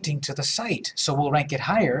pointing to the site, so we'll rank it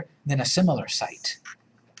higher than a similar site.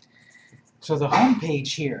 So the home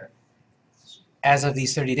page here, as of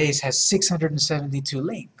these 30 days, has 672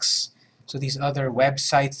 links. So these other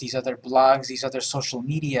websites, these other blogs, these other social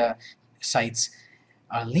media sites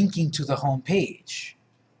are linking to the home page.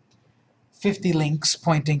 50 links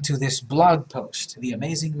pointing to this blog post, The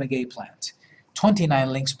Amazing Maguey Plant.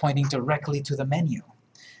 29 links pointing directly to the menu.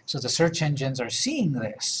 So the search engines are seeing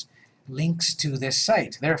this, links to this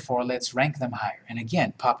site, therefore let's rank them higher. And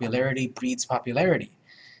again, popularity breeds popularity.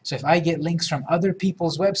 So if I get links from other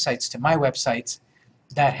people's websites to my website,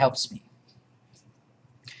 that helps me.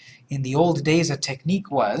 In the old days, a technique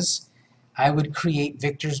was I would create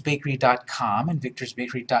victorsbakery.com and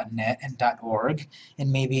victorsbakery.net and .org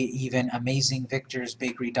and maybe even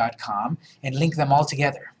amazingvictorsbakery.com and link them all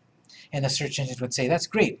together. And the search engine would say, that's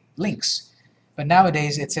great, links. But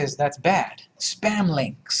nowadays it says that's bad, spam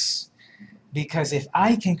links. Because if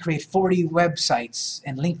I can create 40 websites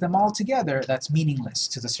and link them all together, that's meaningless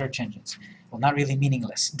to the search engines. Well, not really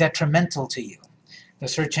meaningless, detrimental to you. The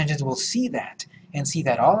search engines will see that and see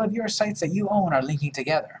that all of your sites that you own are linking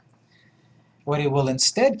together. What it will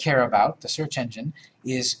instead care about, the search engine,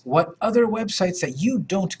 is what other websites that you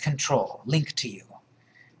don't control link to you.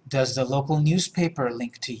 Does the local newspaper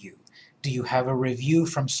link to you? Do you have a review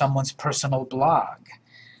from someone's personal blog?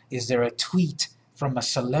 Is there a tweet from a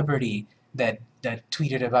celebrity that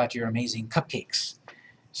tweeted about your amazing cupcakes?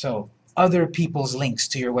 So other people's links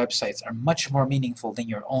to your websites are much more meaningful than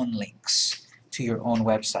your own links to your own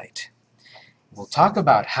website. We'll talk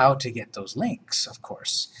about how to get those links, of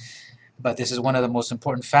course, but this is one of the most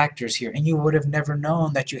important factors here, and you would have never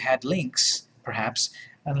known that you had links, perhaps,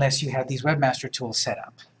 unless you had these webmaster tools set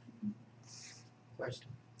up. Question.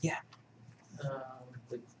 Yeah.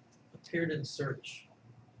 It appeared in search.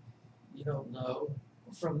 You don't know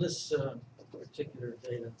from this particular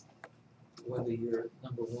data whether you're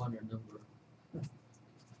number 1 or number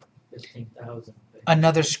 15,000.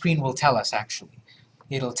 Another screen will tell us, actually.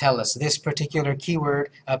 It'll tell us this particular keyword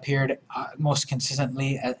appeared most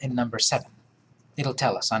consistently in number 7. It'll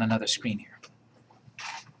tell us on another screen here.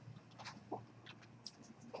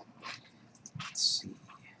 Let's see.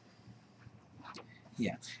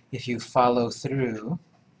 Yeah, if you follow through,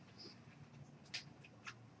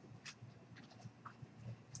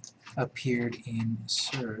 appeared in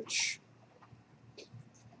search.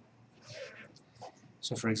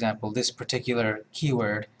 So for example, this particular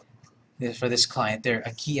keyword, for this client there,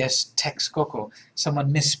 aquí es Texcoco.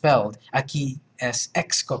 Someone misspelled aquí es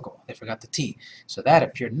Excoco. They forgot the T. So that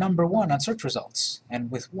appeared number 1 on search results,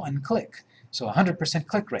 and with 1 click. So 100%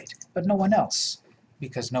 click rate, but no one else,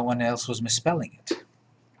 because no one else was misspelling it.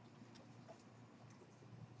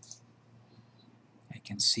 I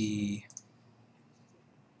can see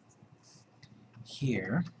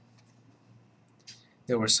here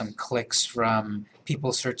there were some clicks from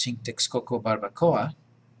people searching Texcoco barbacoa,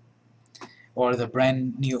 or the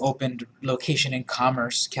brand new opened location in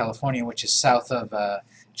Commerce, California, which is south of,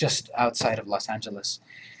 just outside of Los Angeles.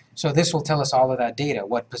 So this will tell us all of that data.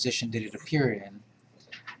 What position did it appear in?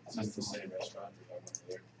 Is this the same restaurant you're talking about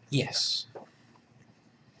here? Yes.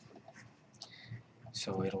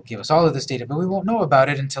 So it'll give us all of this data, but we won't know about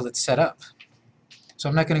it until it's set up. So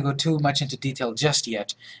I'm not going to go too much into detail just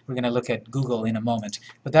yet. We're going to look at Google in a moment.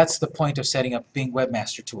 But that's the point of setting up Bing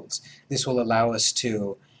Webmaster Tools. This will allow us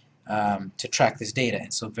to track this data.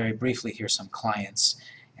 And so very briefly, here's some clients.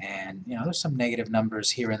 And there's some negative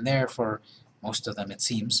numbers here and there for most of them, it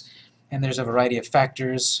seems. And there's a variety of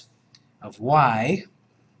factors of why.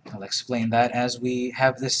 I'll explain that as we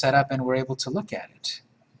have this set up and we're able to look at it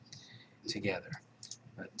together.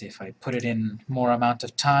 But if I put it in more amount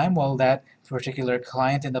of time, well, that particular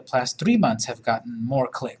client in the past 3 months have gotten more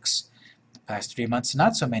clicks. The past 3 months,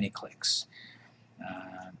 not so many clicks.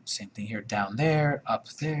 Same thing here, down there, up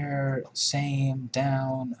there, same,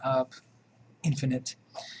 down, up, infinite.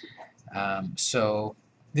 So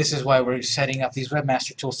this is why we're setting up these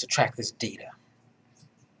Webmaster Tools to track this data.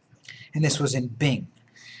 And this was in Bing.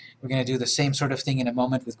 We're going to do the same sort of thing in a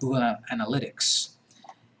moment with Google Analytics.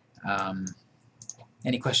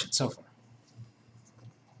 Any questions so far?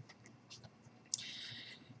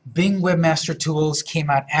 Bing Webmaster Tools came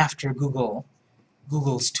out after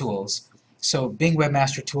Google's tools. So Bing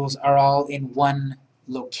Webmaster Tools are all in one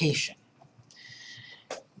location.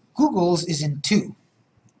 Google's is in two.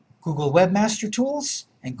 Google Webmaster Tools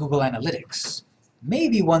and Google Analytics.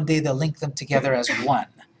 Maybe one day they'll link them together as one.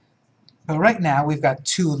 But right now we've got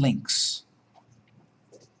two links.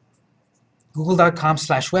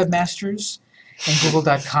 Google.com/webmasters and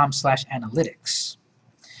Google.com/analytics.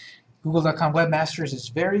 Google.com Webmasters is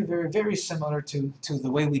very, very, very similar to the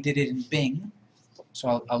way we did it in Bing.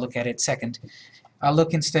 So I'll look at it second. I'll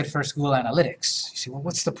look instead first Google Analytics. You say, well,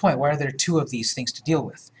 what's the point? Why are there two of these things to deal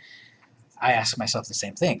with? I ask myself the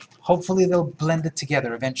same thing. Hopefully they'll blend it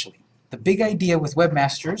together eventually. The big idea with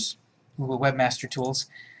Webmasters, Google Webmaster Tools,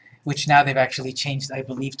 which now they've actually changed, I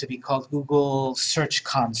believe, to be called Google Search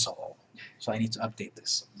Console. So I need to update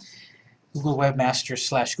this. Google Webmaster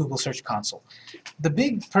 / Google Search Console. The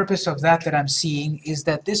big purpose of that I'm seeing is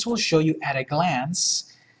that this will show you at a glance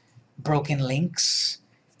broken links.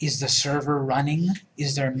 Is the server running?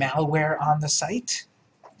 Is there malware on the site?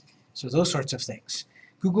 So those sorts of things.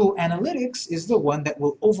 Google Analytics is the one that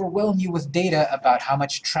will overwhelm you with data about how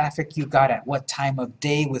much traffic you got at what time of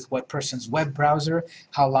day with what person's web browser,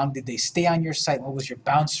 how long did they stay on your site, what was your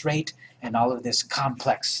bounce rate, and all of this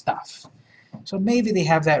complex stuff. So maybe they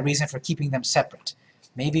have that reason for keeping them separate.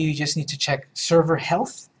 Maybe you just need to check server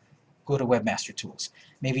health, go to Webmaster Tools.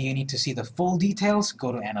 Maybe you need to see the full details,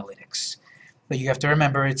 go to Analytics. But you have to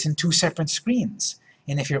remember it's in two separate screens.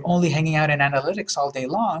 And if you're only hanging out in Analytics all day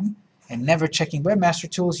long and never checking Webmaster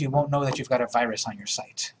Tools, you won't know that you've got a virus on your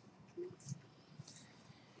site.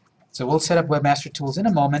 So we'll set up Webmaster Tools in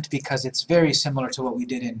a moment because it's very similar to what we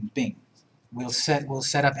did in Bing. We'll set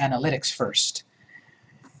up Analytics first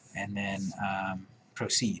and then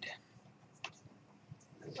proceed.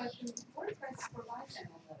 Question, WordPress provides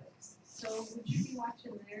analytics, so would you be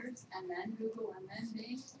watching theirs and then Google and then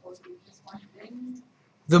Bing, or do you just watch Bing?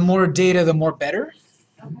 The more data, the more better.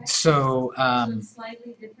 Okay. So So it's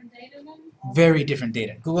slightly different data then? Or- very different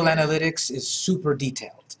data. Google Analytics is super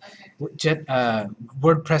detailed. Okay.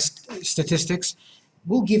 WordPress statistics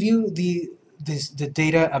will give you the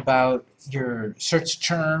data about your search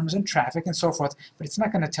terms and traffic and so forth, but it's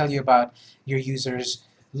not going to tell you about your users'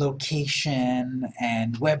 location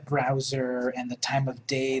and web browser and the time of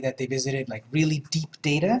day that they visited, like really deep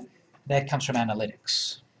data. That comes from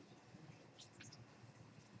Analytics.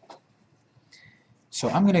 So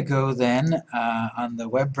I'm going to go then on the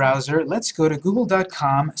web browser. Let's go to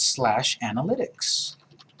google.com/analytics.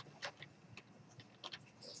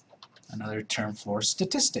 Another term for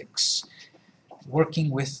statistics. Working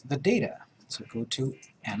with the data. So go to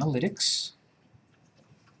Analytics.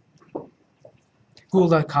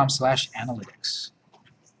 Google.com/analytics.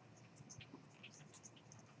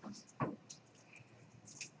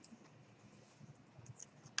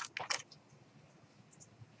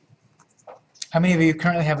 How many of you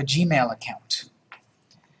currently have a Gmail account?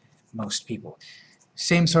 Most people.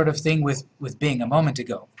 Same sort of thing with Bing a moment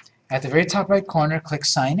ago. At the very top right corner, click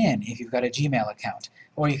Sign In if you've got a Gmail account,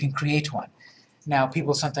 or you can create one. Now,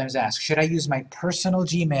 people sometimes ask, should I use my personal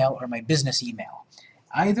Gmail or my business email?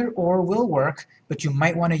 Either or will work, but you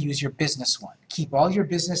might want to use your business one. Keep all your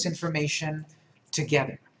business information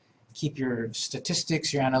together. Keep your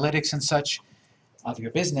statistics, your analytics and such of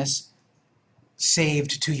your business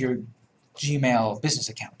saved to your Gmail business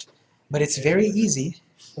account. But it's very easy.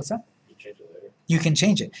 What's that? You change it You can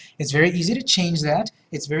change it. It's very easy to change that.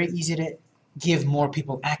 It's very easy to give more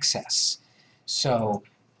people access. So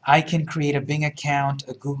I can create a Bing account,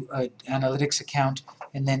 a Google Analytics account,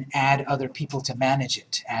 and then add other people to manage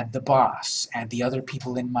it. Add the boss, add the other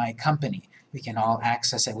people in my company. We can all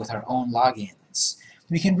access it with our own logins.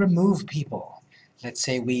 We can remove people. Let's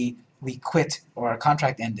say we quit or our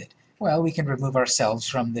contract ended. Well, we can remove ourselves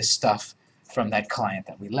from this stuff from that client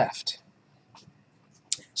that we left.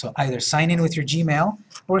 So either sign in with your Gmail,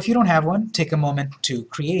 or if you don't have one, take a moment to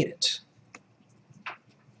create it.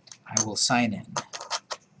 I will sign in.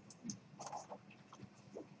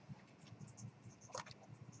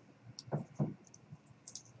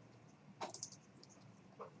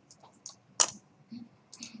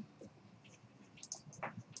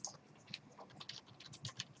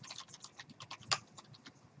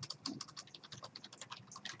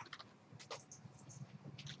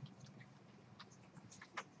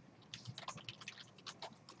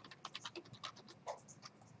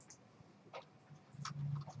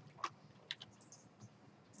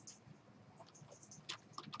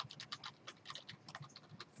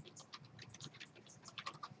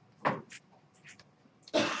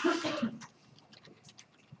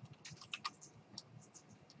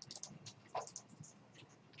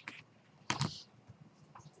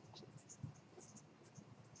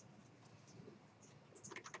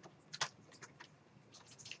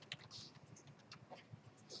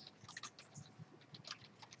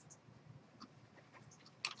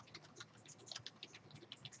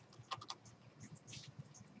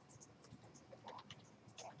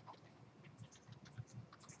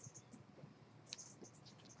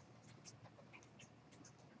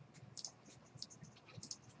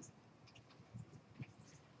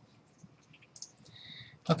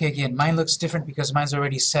 Okay, again, mine looks different because mine's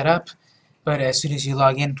already set up, but as soon as you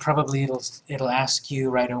log in, probably it'll ask you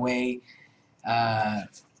right away. Well,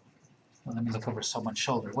 let me look over someone's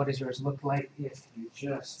shoulder. What does yours look like if you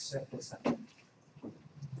just set this up?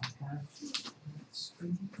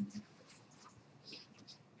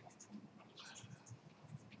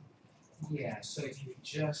 Yeah, so if you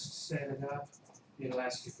just set it up, it'll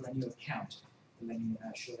ask you for a new account. Let me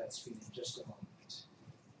show that screen in just a moment.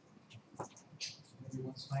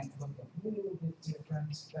 Everyone's might look a little bit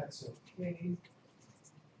different. That's okay.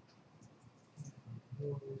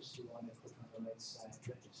 Those you want to click on the right side,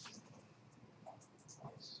 register.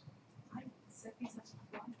 I set these up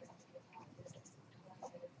for one thing.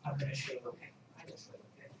 I'm going to show okay. I just show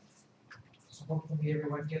okay. So hopefully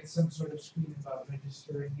everyone gets some sort of screen about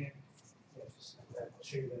registering it. Yeah, just like that. I'll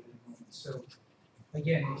show you that in a moment. So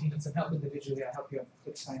again, if you need some help individually, I'll help you out.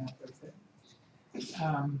 Click sign up right there.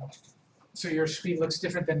 So your screen looks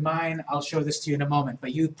different than mine. I'll show this to you in a moment,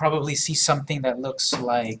 but you probably see something that looks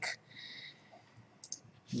like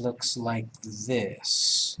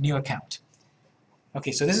this. New account.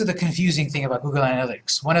 Okay, so this is the confusing thing about Google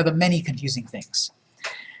Analytics. One of the many confusing things.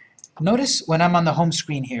 Notice when I'm on the home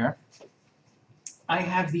screen here, I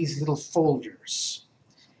have these little folders.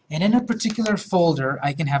 And in a particular folder,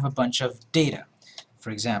 I can have a bunch of data. For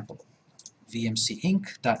example,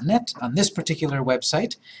 vmcinc.net. On this particular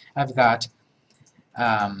website, I've got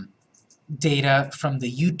data from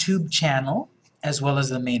the YouTube channel as well as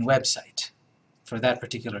the main website for that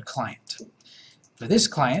particular client. For this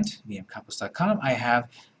client, vmcampus.com, I have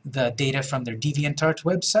the data from their DeviantArt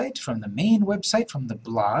website, from the main website, from the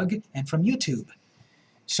blog, and from YouTube.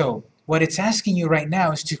 So what it's asking you right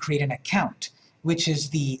now is to create an account, which is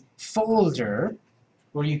the folder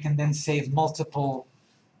where you can then save multiple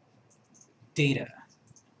data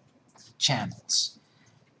channels.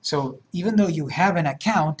 So even though you have an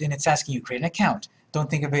account and it's asking you to create an account, don't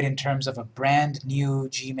think of it in terms of a brand new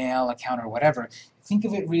Gmail account or whatever. Think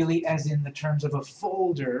of it really as in the terms of a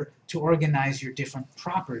folder to organize your different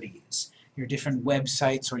properties, your different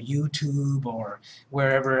websites or YouTube or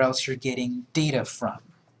wherever else you're getting data from.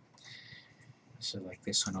 So like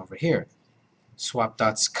this one over here.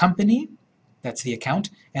 Swap.company, that's the account,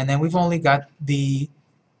 and then we've only got the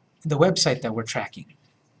website that we're tracking.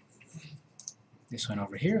 This one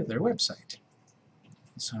over here, their website.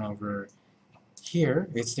 This one over here,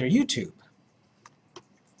 it's their YouTube.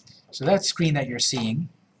 So that screen that you're seeing,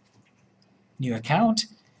 new account,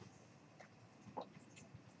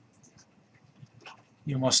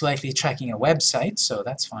 you're most likely tracking a website, so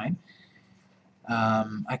that's fine.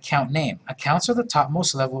 Account name. Accounts are the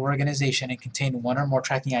topmost level organization and contain one or more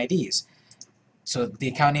tracking IDs. So the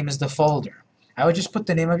account name is the folder. I would just put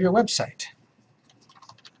the name of your website.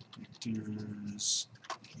 Victor's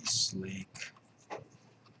Lake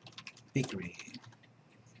Bakery.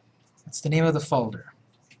 That's the name of the folder.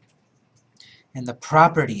 And the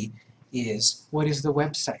property is, what is the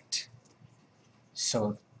website?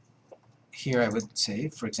 So here I would say,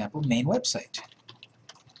 for example, main website,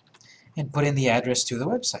 and put in the address to the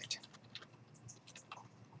website.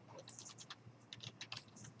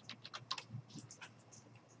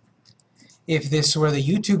 If this were the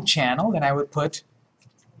YouTube channel, then I would put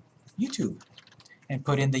YouTube and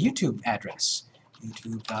put in the YouTube address,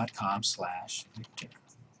 youtube.com/Victor.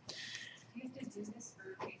 Do you have to do this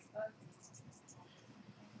for Facebook?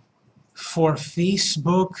 For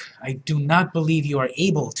Facebook, I do not believe you are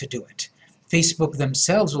able to do it. Facebook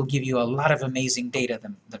themselves will give you a lot of amazing data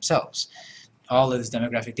themselves, all of this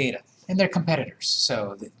demographic data, and they're competitors,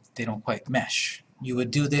 so they don't quite mesh. You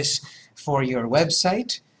would do this for your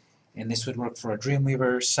website, and this would work for a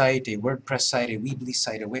Dreamweaver site, a WordPress site, a Weebly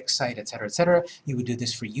site, a Wix site, etc., etc. You would do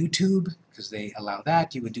this for YouTube, because they allow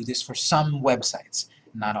that. You would do this for some websites,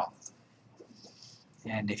 not all of them.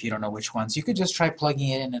 And if you don't know which ones, you could just try plugging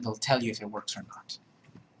it in and it'll tell you if it works or not.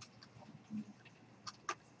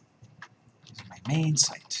 This is my main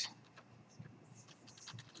site.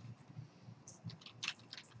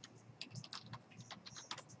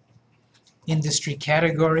 Industry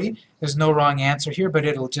category, there's no wrong answer here, but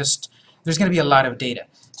it'll just, there's going to be a lot of data.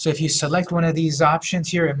 So if you select one of these options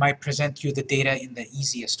here, it might present you the data in the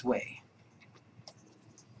easiest way.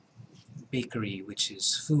 Bakery, which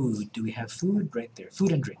is food. Do we have food? Right there,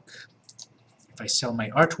 food and drink. If I sell my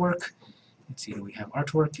artwork, let's see, do we have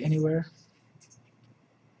artwork anywhere?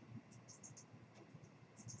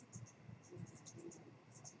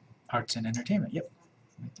 Arts and entertainment, yep.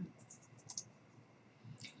 Right there.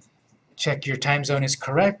 Check your time zone is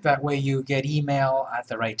correct, that way you get email at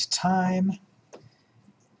the right time.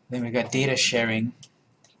 Then we've got data sharing.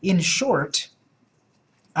 In short,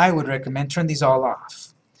 I would recommend turn these all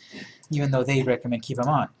off, even though they recommend keep them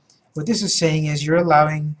on. What this is saying is you're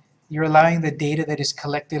allowing the data that is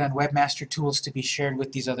collected on Webmaster Tools to be shared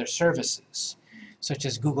with these other services, such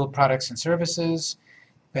as Google Products and Services,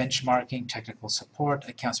 benchmarking, technical support,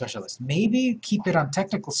 account specialist. Maybe keep it on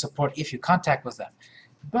technical support if you contact with them,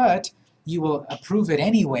 but you will approve it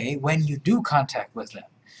anyway when you do contact with them.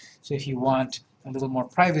 So if you want a little more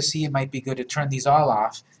privacy, it might be good to turn these all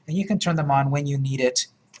off, and you can turn them on when you need it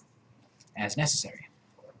as necessary.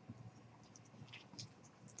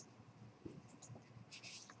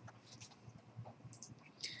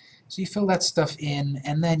 So you fill that stuff in,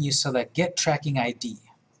 and then you select Get Tracking ID.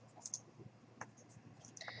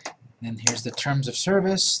 Then here's the terms of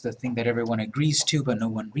service, the thing that everyone agrees to but no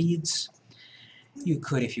one reads. You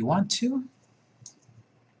could, if you want to,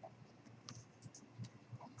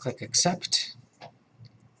 click Accept.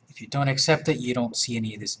 If you don't accept it, you don't see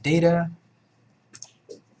any of this data.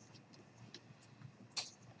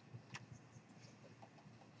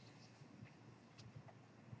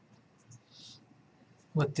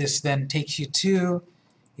 What this then takes you to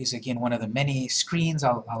is, again, one of the many screens.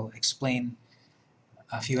 I'll explain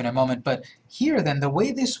a few in a moment. But here, then, the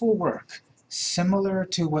way this will work, similar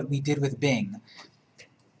to what we did with Bing,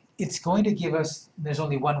 it's going to give us, there's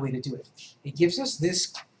only one way to do it. It gives us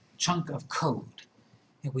this chunk of code.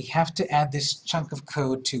 And we have to add this chunk of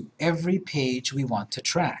code to every page we want to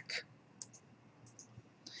track.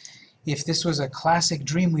 If this was a classic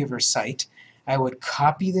Dreamweaver site, I would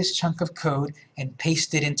copy this chunk of code and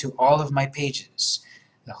paste it into all of my pages.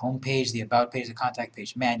 The home page, the about page, the contact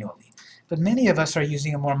page, manually. But many of us are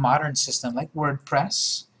using a more modern system like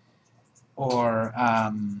WordPress or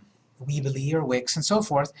Weebly or Wix and so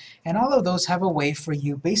forth, and all of those have a way for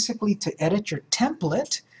you basically to edit your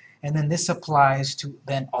template, and then this applies to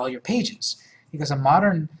then all your pages. Because a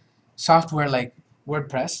modern software like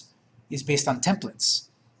WordPress is based on templates.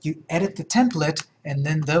 You edit the template, and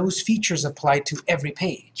then those features apply to every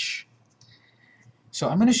page. So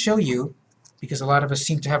I'm going to show you, because a lot of us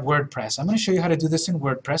seem to have WordPress, I'm going to show you how to do this in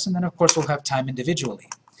WordPress, and then of course we'll have time individually.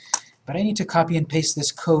 But I need to copy and paste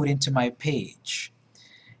this code into my page.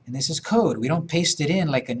 And this is code. We don't paste it in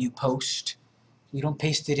like a new post. We don't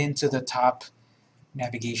paste it into the top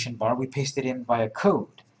navigation bar. We paste it in via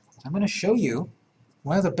code. I'm going to show you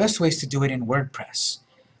one of the best ways to do it in WordPress.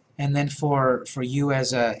 And then for you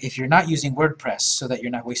as a, if you're not using WordPress so that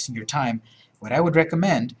you're not wasting your time, what I would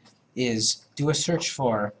recommend is do a search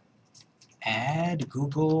for add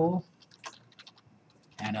Google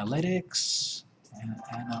Analytics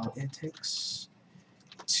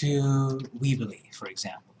to Weebly, for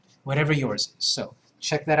example. Whatever yours is. So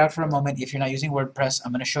check that out for a moment. If you're not using WordPress,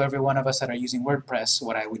 I'm going to show every one of us that are using WordPress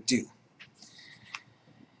what I would do.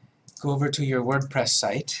 Go over to your WordPress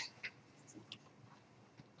site.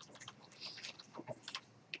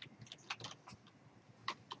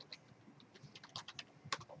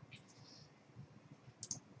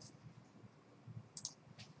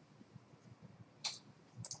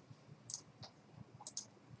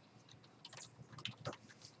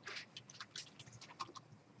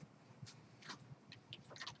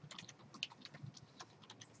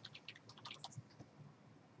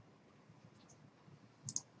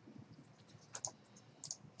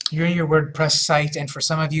 you're in your WordPress site, and for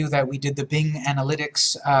some of you that we did the Bing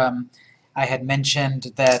Analytics, I had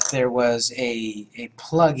mentioned that there was a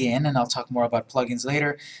plugin, and I'll talk more about plugins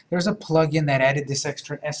later. There's a plugin that added this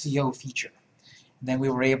extra SEO feature. Then we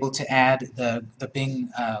were able to add the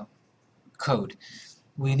Bing code.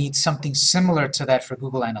 We need something similar to that for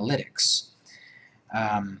Google Analytics.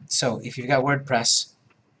 So if you've got WordPress,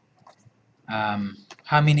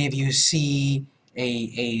 how many of you see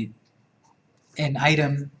an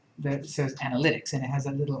item that says Analytics, and it has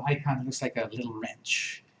a little icon that looks like a little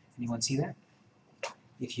wrench? Anyone see that?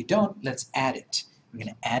 If you don't, let's add it. We're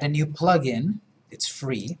going to add a new plugin. It's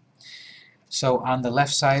free. So on the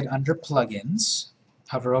left side under Plugins,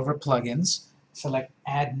 hover over Plugins, select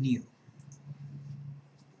Add New.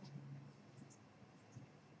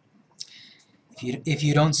 If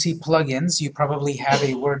you don't see plugins, you probably have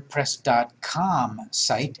a WordPress.com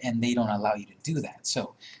site, and they don't allow you to do that.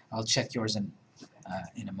 So I'll check yours in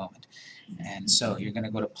a moment. And so you're going to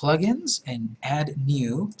go to Plugins and Add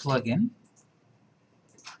New Plugin.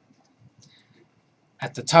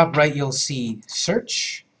 At the top right, you'll see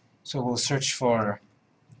Search. So we'll search for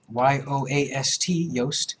YOAST,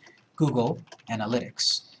 Yoast, Google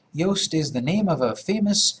Analytics. Yoast is the name of a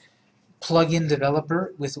famous plugin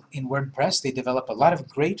developer in WordPress. They develop a lot of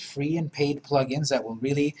great free and paid plugins that will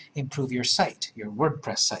really improve your site, your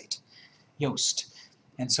WordPress site. Yoast.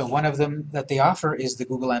 And so one of them that they offer is the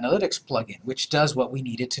Google Analytics plugin, which does what we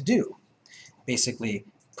need it to do. Basically,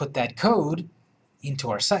 put that code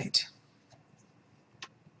into our site.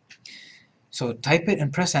 So type it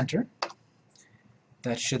and press enter.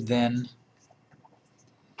 That should then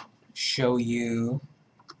show you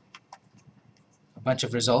a bunch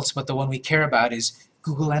of results, but the one we care about is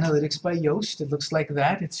Google Analytics by Yoast. It looks like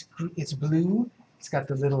that. It's blue, it's got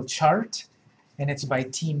the little chart, and it's by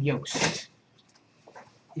Team Yoast.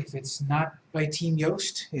 If it's not by Team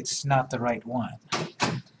Yoast, it's not the right one.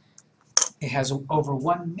 It has over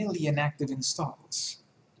 1 million active installs.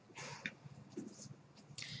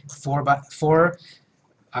 4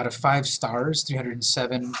 out of 5 stars,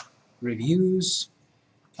 307 reviews,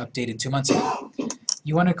 updated 2 months ago.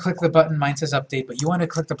 You want to click the button, mine says update, but you want to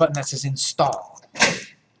click the button that says install.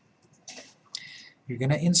 You're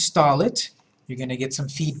going to install it. You're going to get some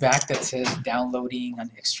feedback that says downloading and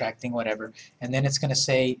extracting, whatever, and then it's going to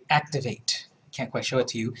say activate. Can't quite show it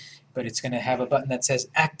to you, but it's going to have a button that says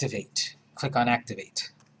activate. Click on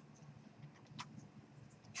activate.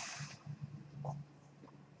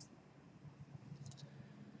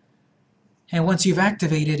 And once you've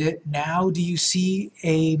activated it, now do you see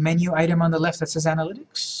a menu item on the left that says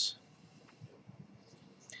Analytics?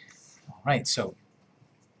 All right, so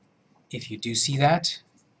if you do see that,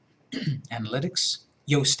 Analytics,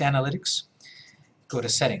 Yoast Analytics, go to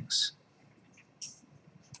Settings.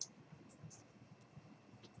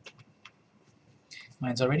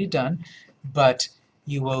 Mine's already done, but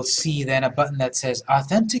you will see then a button that says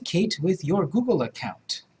Authenticate with your Google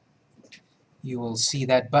account. You will see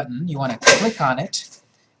that button. You want to click on it.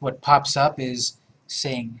 What pops up is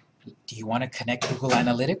saying, do you want to connect Google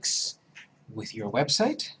Analytics with your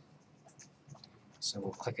website? So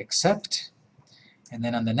we'll click Accept. And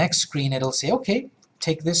then on the next screen, it'll say, okay,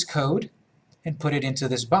 take this code and put it into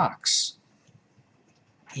this box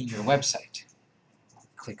in your website.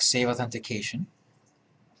 Click Save Authentication.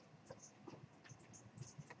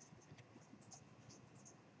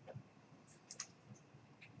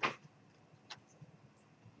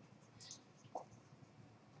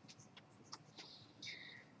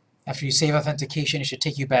 After you save authentication, it should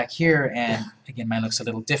take you back here, and again, mine looks a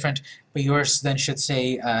little different, but yours then should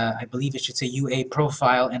say, I believe it should say UA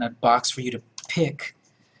profile and a box for you to pick.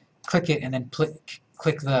 Click it, and then click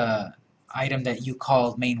the item that you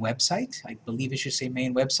called main website. I believe it should say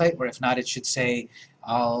main website, or if not, it should say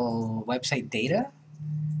all website data.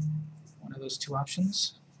 One of those two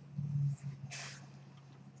options.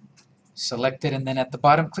 Select it, and then at the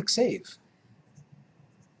bottom, click Save.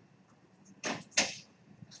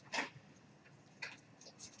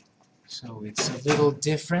 So it's a little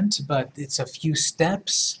different, but it's a few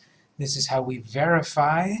steps. This is how we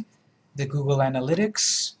verify the Google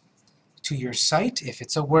Analytics to your site if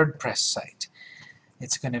it's a WordPress site.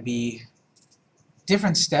 It's going to be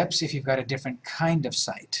different steps if you've got a different kind of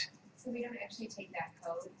site. So we don't actually take that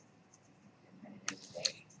code and put it in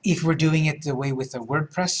today. If we're doing it the way with a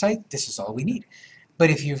WordPress site, this is all we need.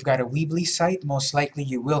 But if you've got a Weebly site, most likely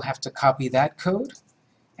you will have to copy that code.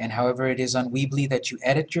 And however it is on Weebly that you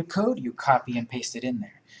edit your code, you copy and paste it in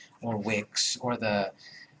there, or Wix, or the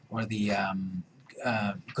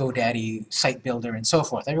GoDaddy site builder, and so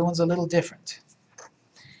forth. Everyone's a little different.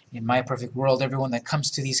 In my perfect world, everyone that comes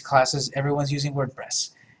to these classes, everyone's using WordPress,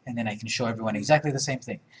 and then I can show everyone exactly the same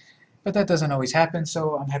thing. But that doesn't always happen,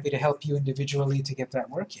 so I'm happy to help you individually to get that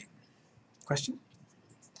working. Question?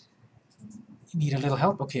 You need a little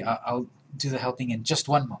help? Okay, I'll do the helping in just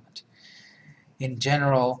one moment. In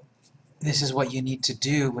general, this is what you need to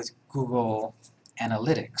do with Google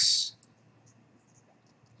Analytics.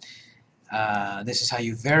 This is how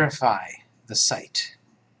you verify the site.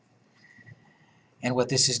 And what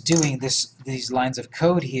this is doing, these lines of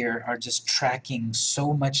code here are just tracking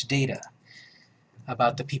so much data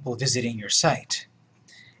about the people visiting your site.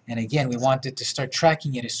 And again, we wanted to start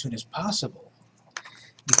tracking it as soon as possible,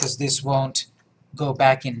 because this won't go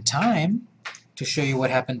back in time to show you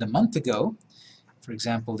what happened a month ago. For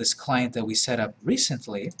example, this client that we set up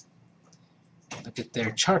recently, look at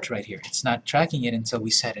their chart right here. It's not tracking it until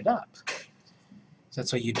we set it up. So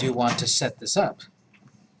that's why you do want to set this up.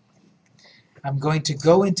 I'm going to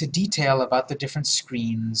go into detail about the different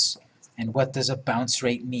screens and what does a bounce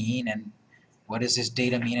rate mean and what does this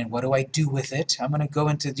data mean and what do I do with it. I'm going to go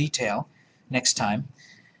into detail next time.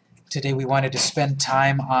 Today we wanted to spend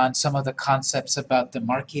time on some of the concepts about the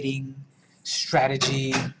marketing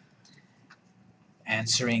strategy,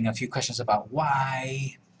 answering a few questions about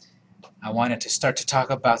why. I wanted to start to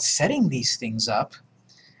talk about setting these things up.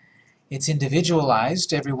 It's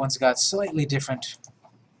individualized. Everyone's got slightly different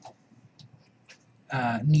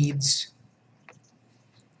needs,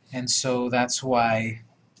 and so that's why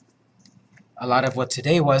a lot of what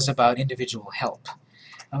today was about individual help.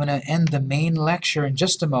 I'm going to end the main lecture in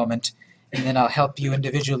just a moment, and then I'll help you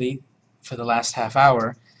individually for the last half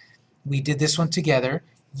hour. We did this one together.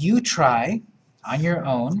 You try on your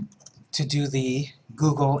own to do the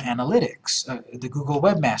Google Analytics, the Google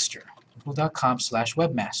Webmaster,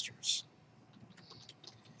 google.com/webmasters.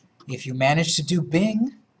 If you manage to do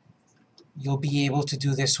Bing, you'll be able to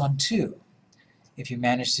do this one too. If you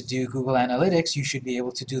manage to do Google Analytics, you should be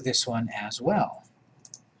able to do this one as well.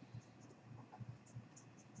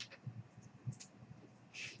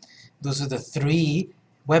 Those are the 3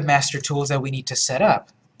 Webmaster tools that we need to set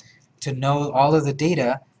up to know all of the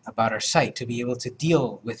data about our site, to be able to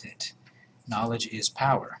deal with it. Knowledge is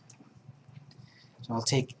power. So I'll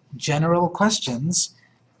take general questions,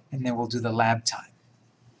 and then we'll do the lab time.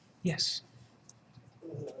 Yes?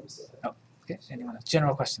 Oh, okay. Anyone else?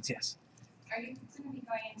 General questions, yes. Are you going to be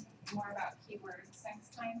going into more about keywords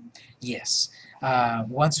next time? Yes.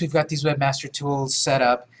 Once we've got these Webmaster tools set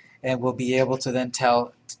up, and we'll be able to then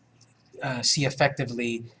see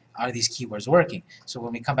effectively, are these keywords working? So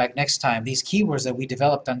when we come back next time, these keywords that we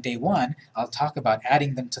developed on day 1, I'll talk about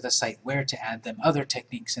adding them to the site, where to add them, other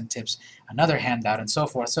techniques and tips, another handout, and so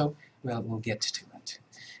forth. So we'll get to it.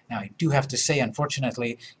 Now I do have to say,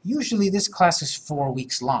 unfortunately, usually this class is 4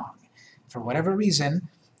 weeks long. For whatever reason,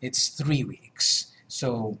 it's 3 weeks.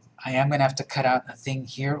 So I am going to have to cut out a thing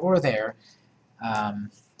here or there.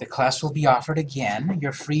 The class will be offered again.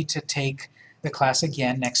 You're free to take the class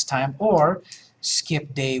again next time, or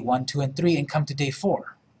skip day 1, 2, and 3 and come to day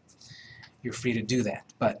 4. You're free to do that.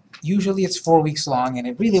 But usually it's 4 weeks long, and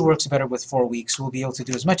it really works better with 4 weeks. We'll be able to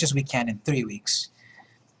do as much as we can in 3 weeks.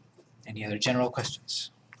 Any other general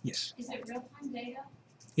questions? Yes? Is it real-time data?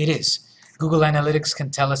 It is. Google Analytics can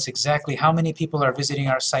tell us exactly how many people are visiting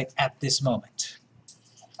our site at this moment.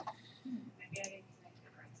 Maybe I didn't connect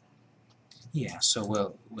it right. Yeah,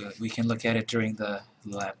 so we can look at it during the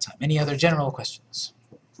lab time. Any other general questions?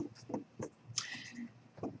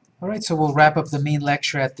 All right, so we'll wrap up the main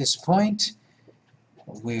lecture at this point.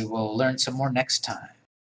 We will learn some more next time.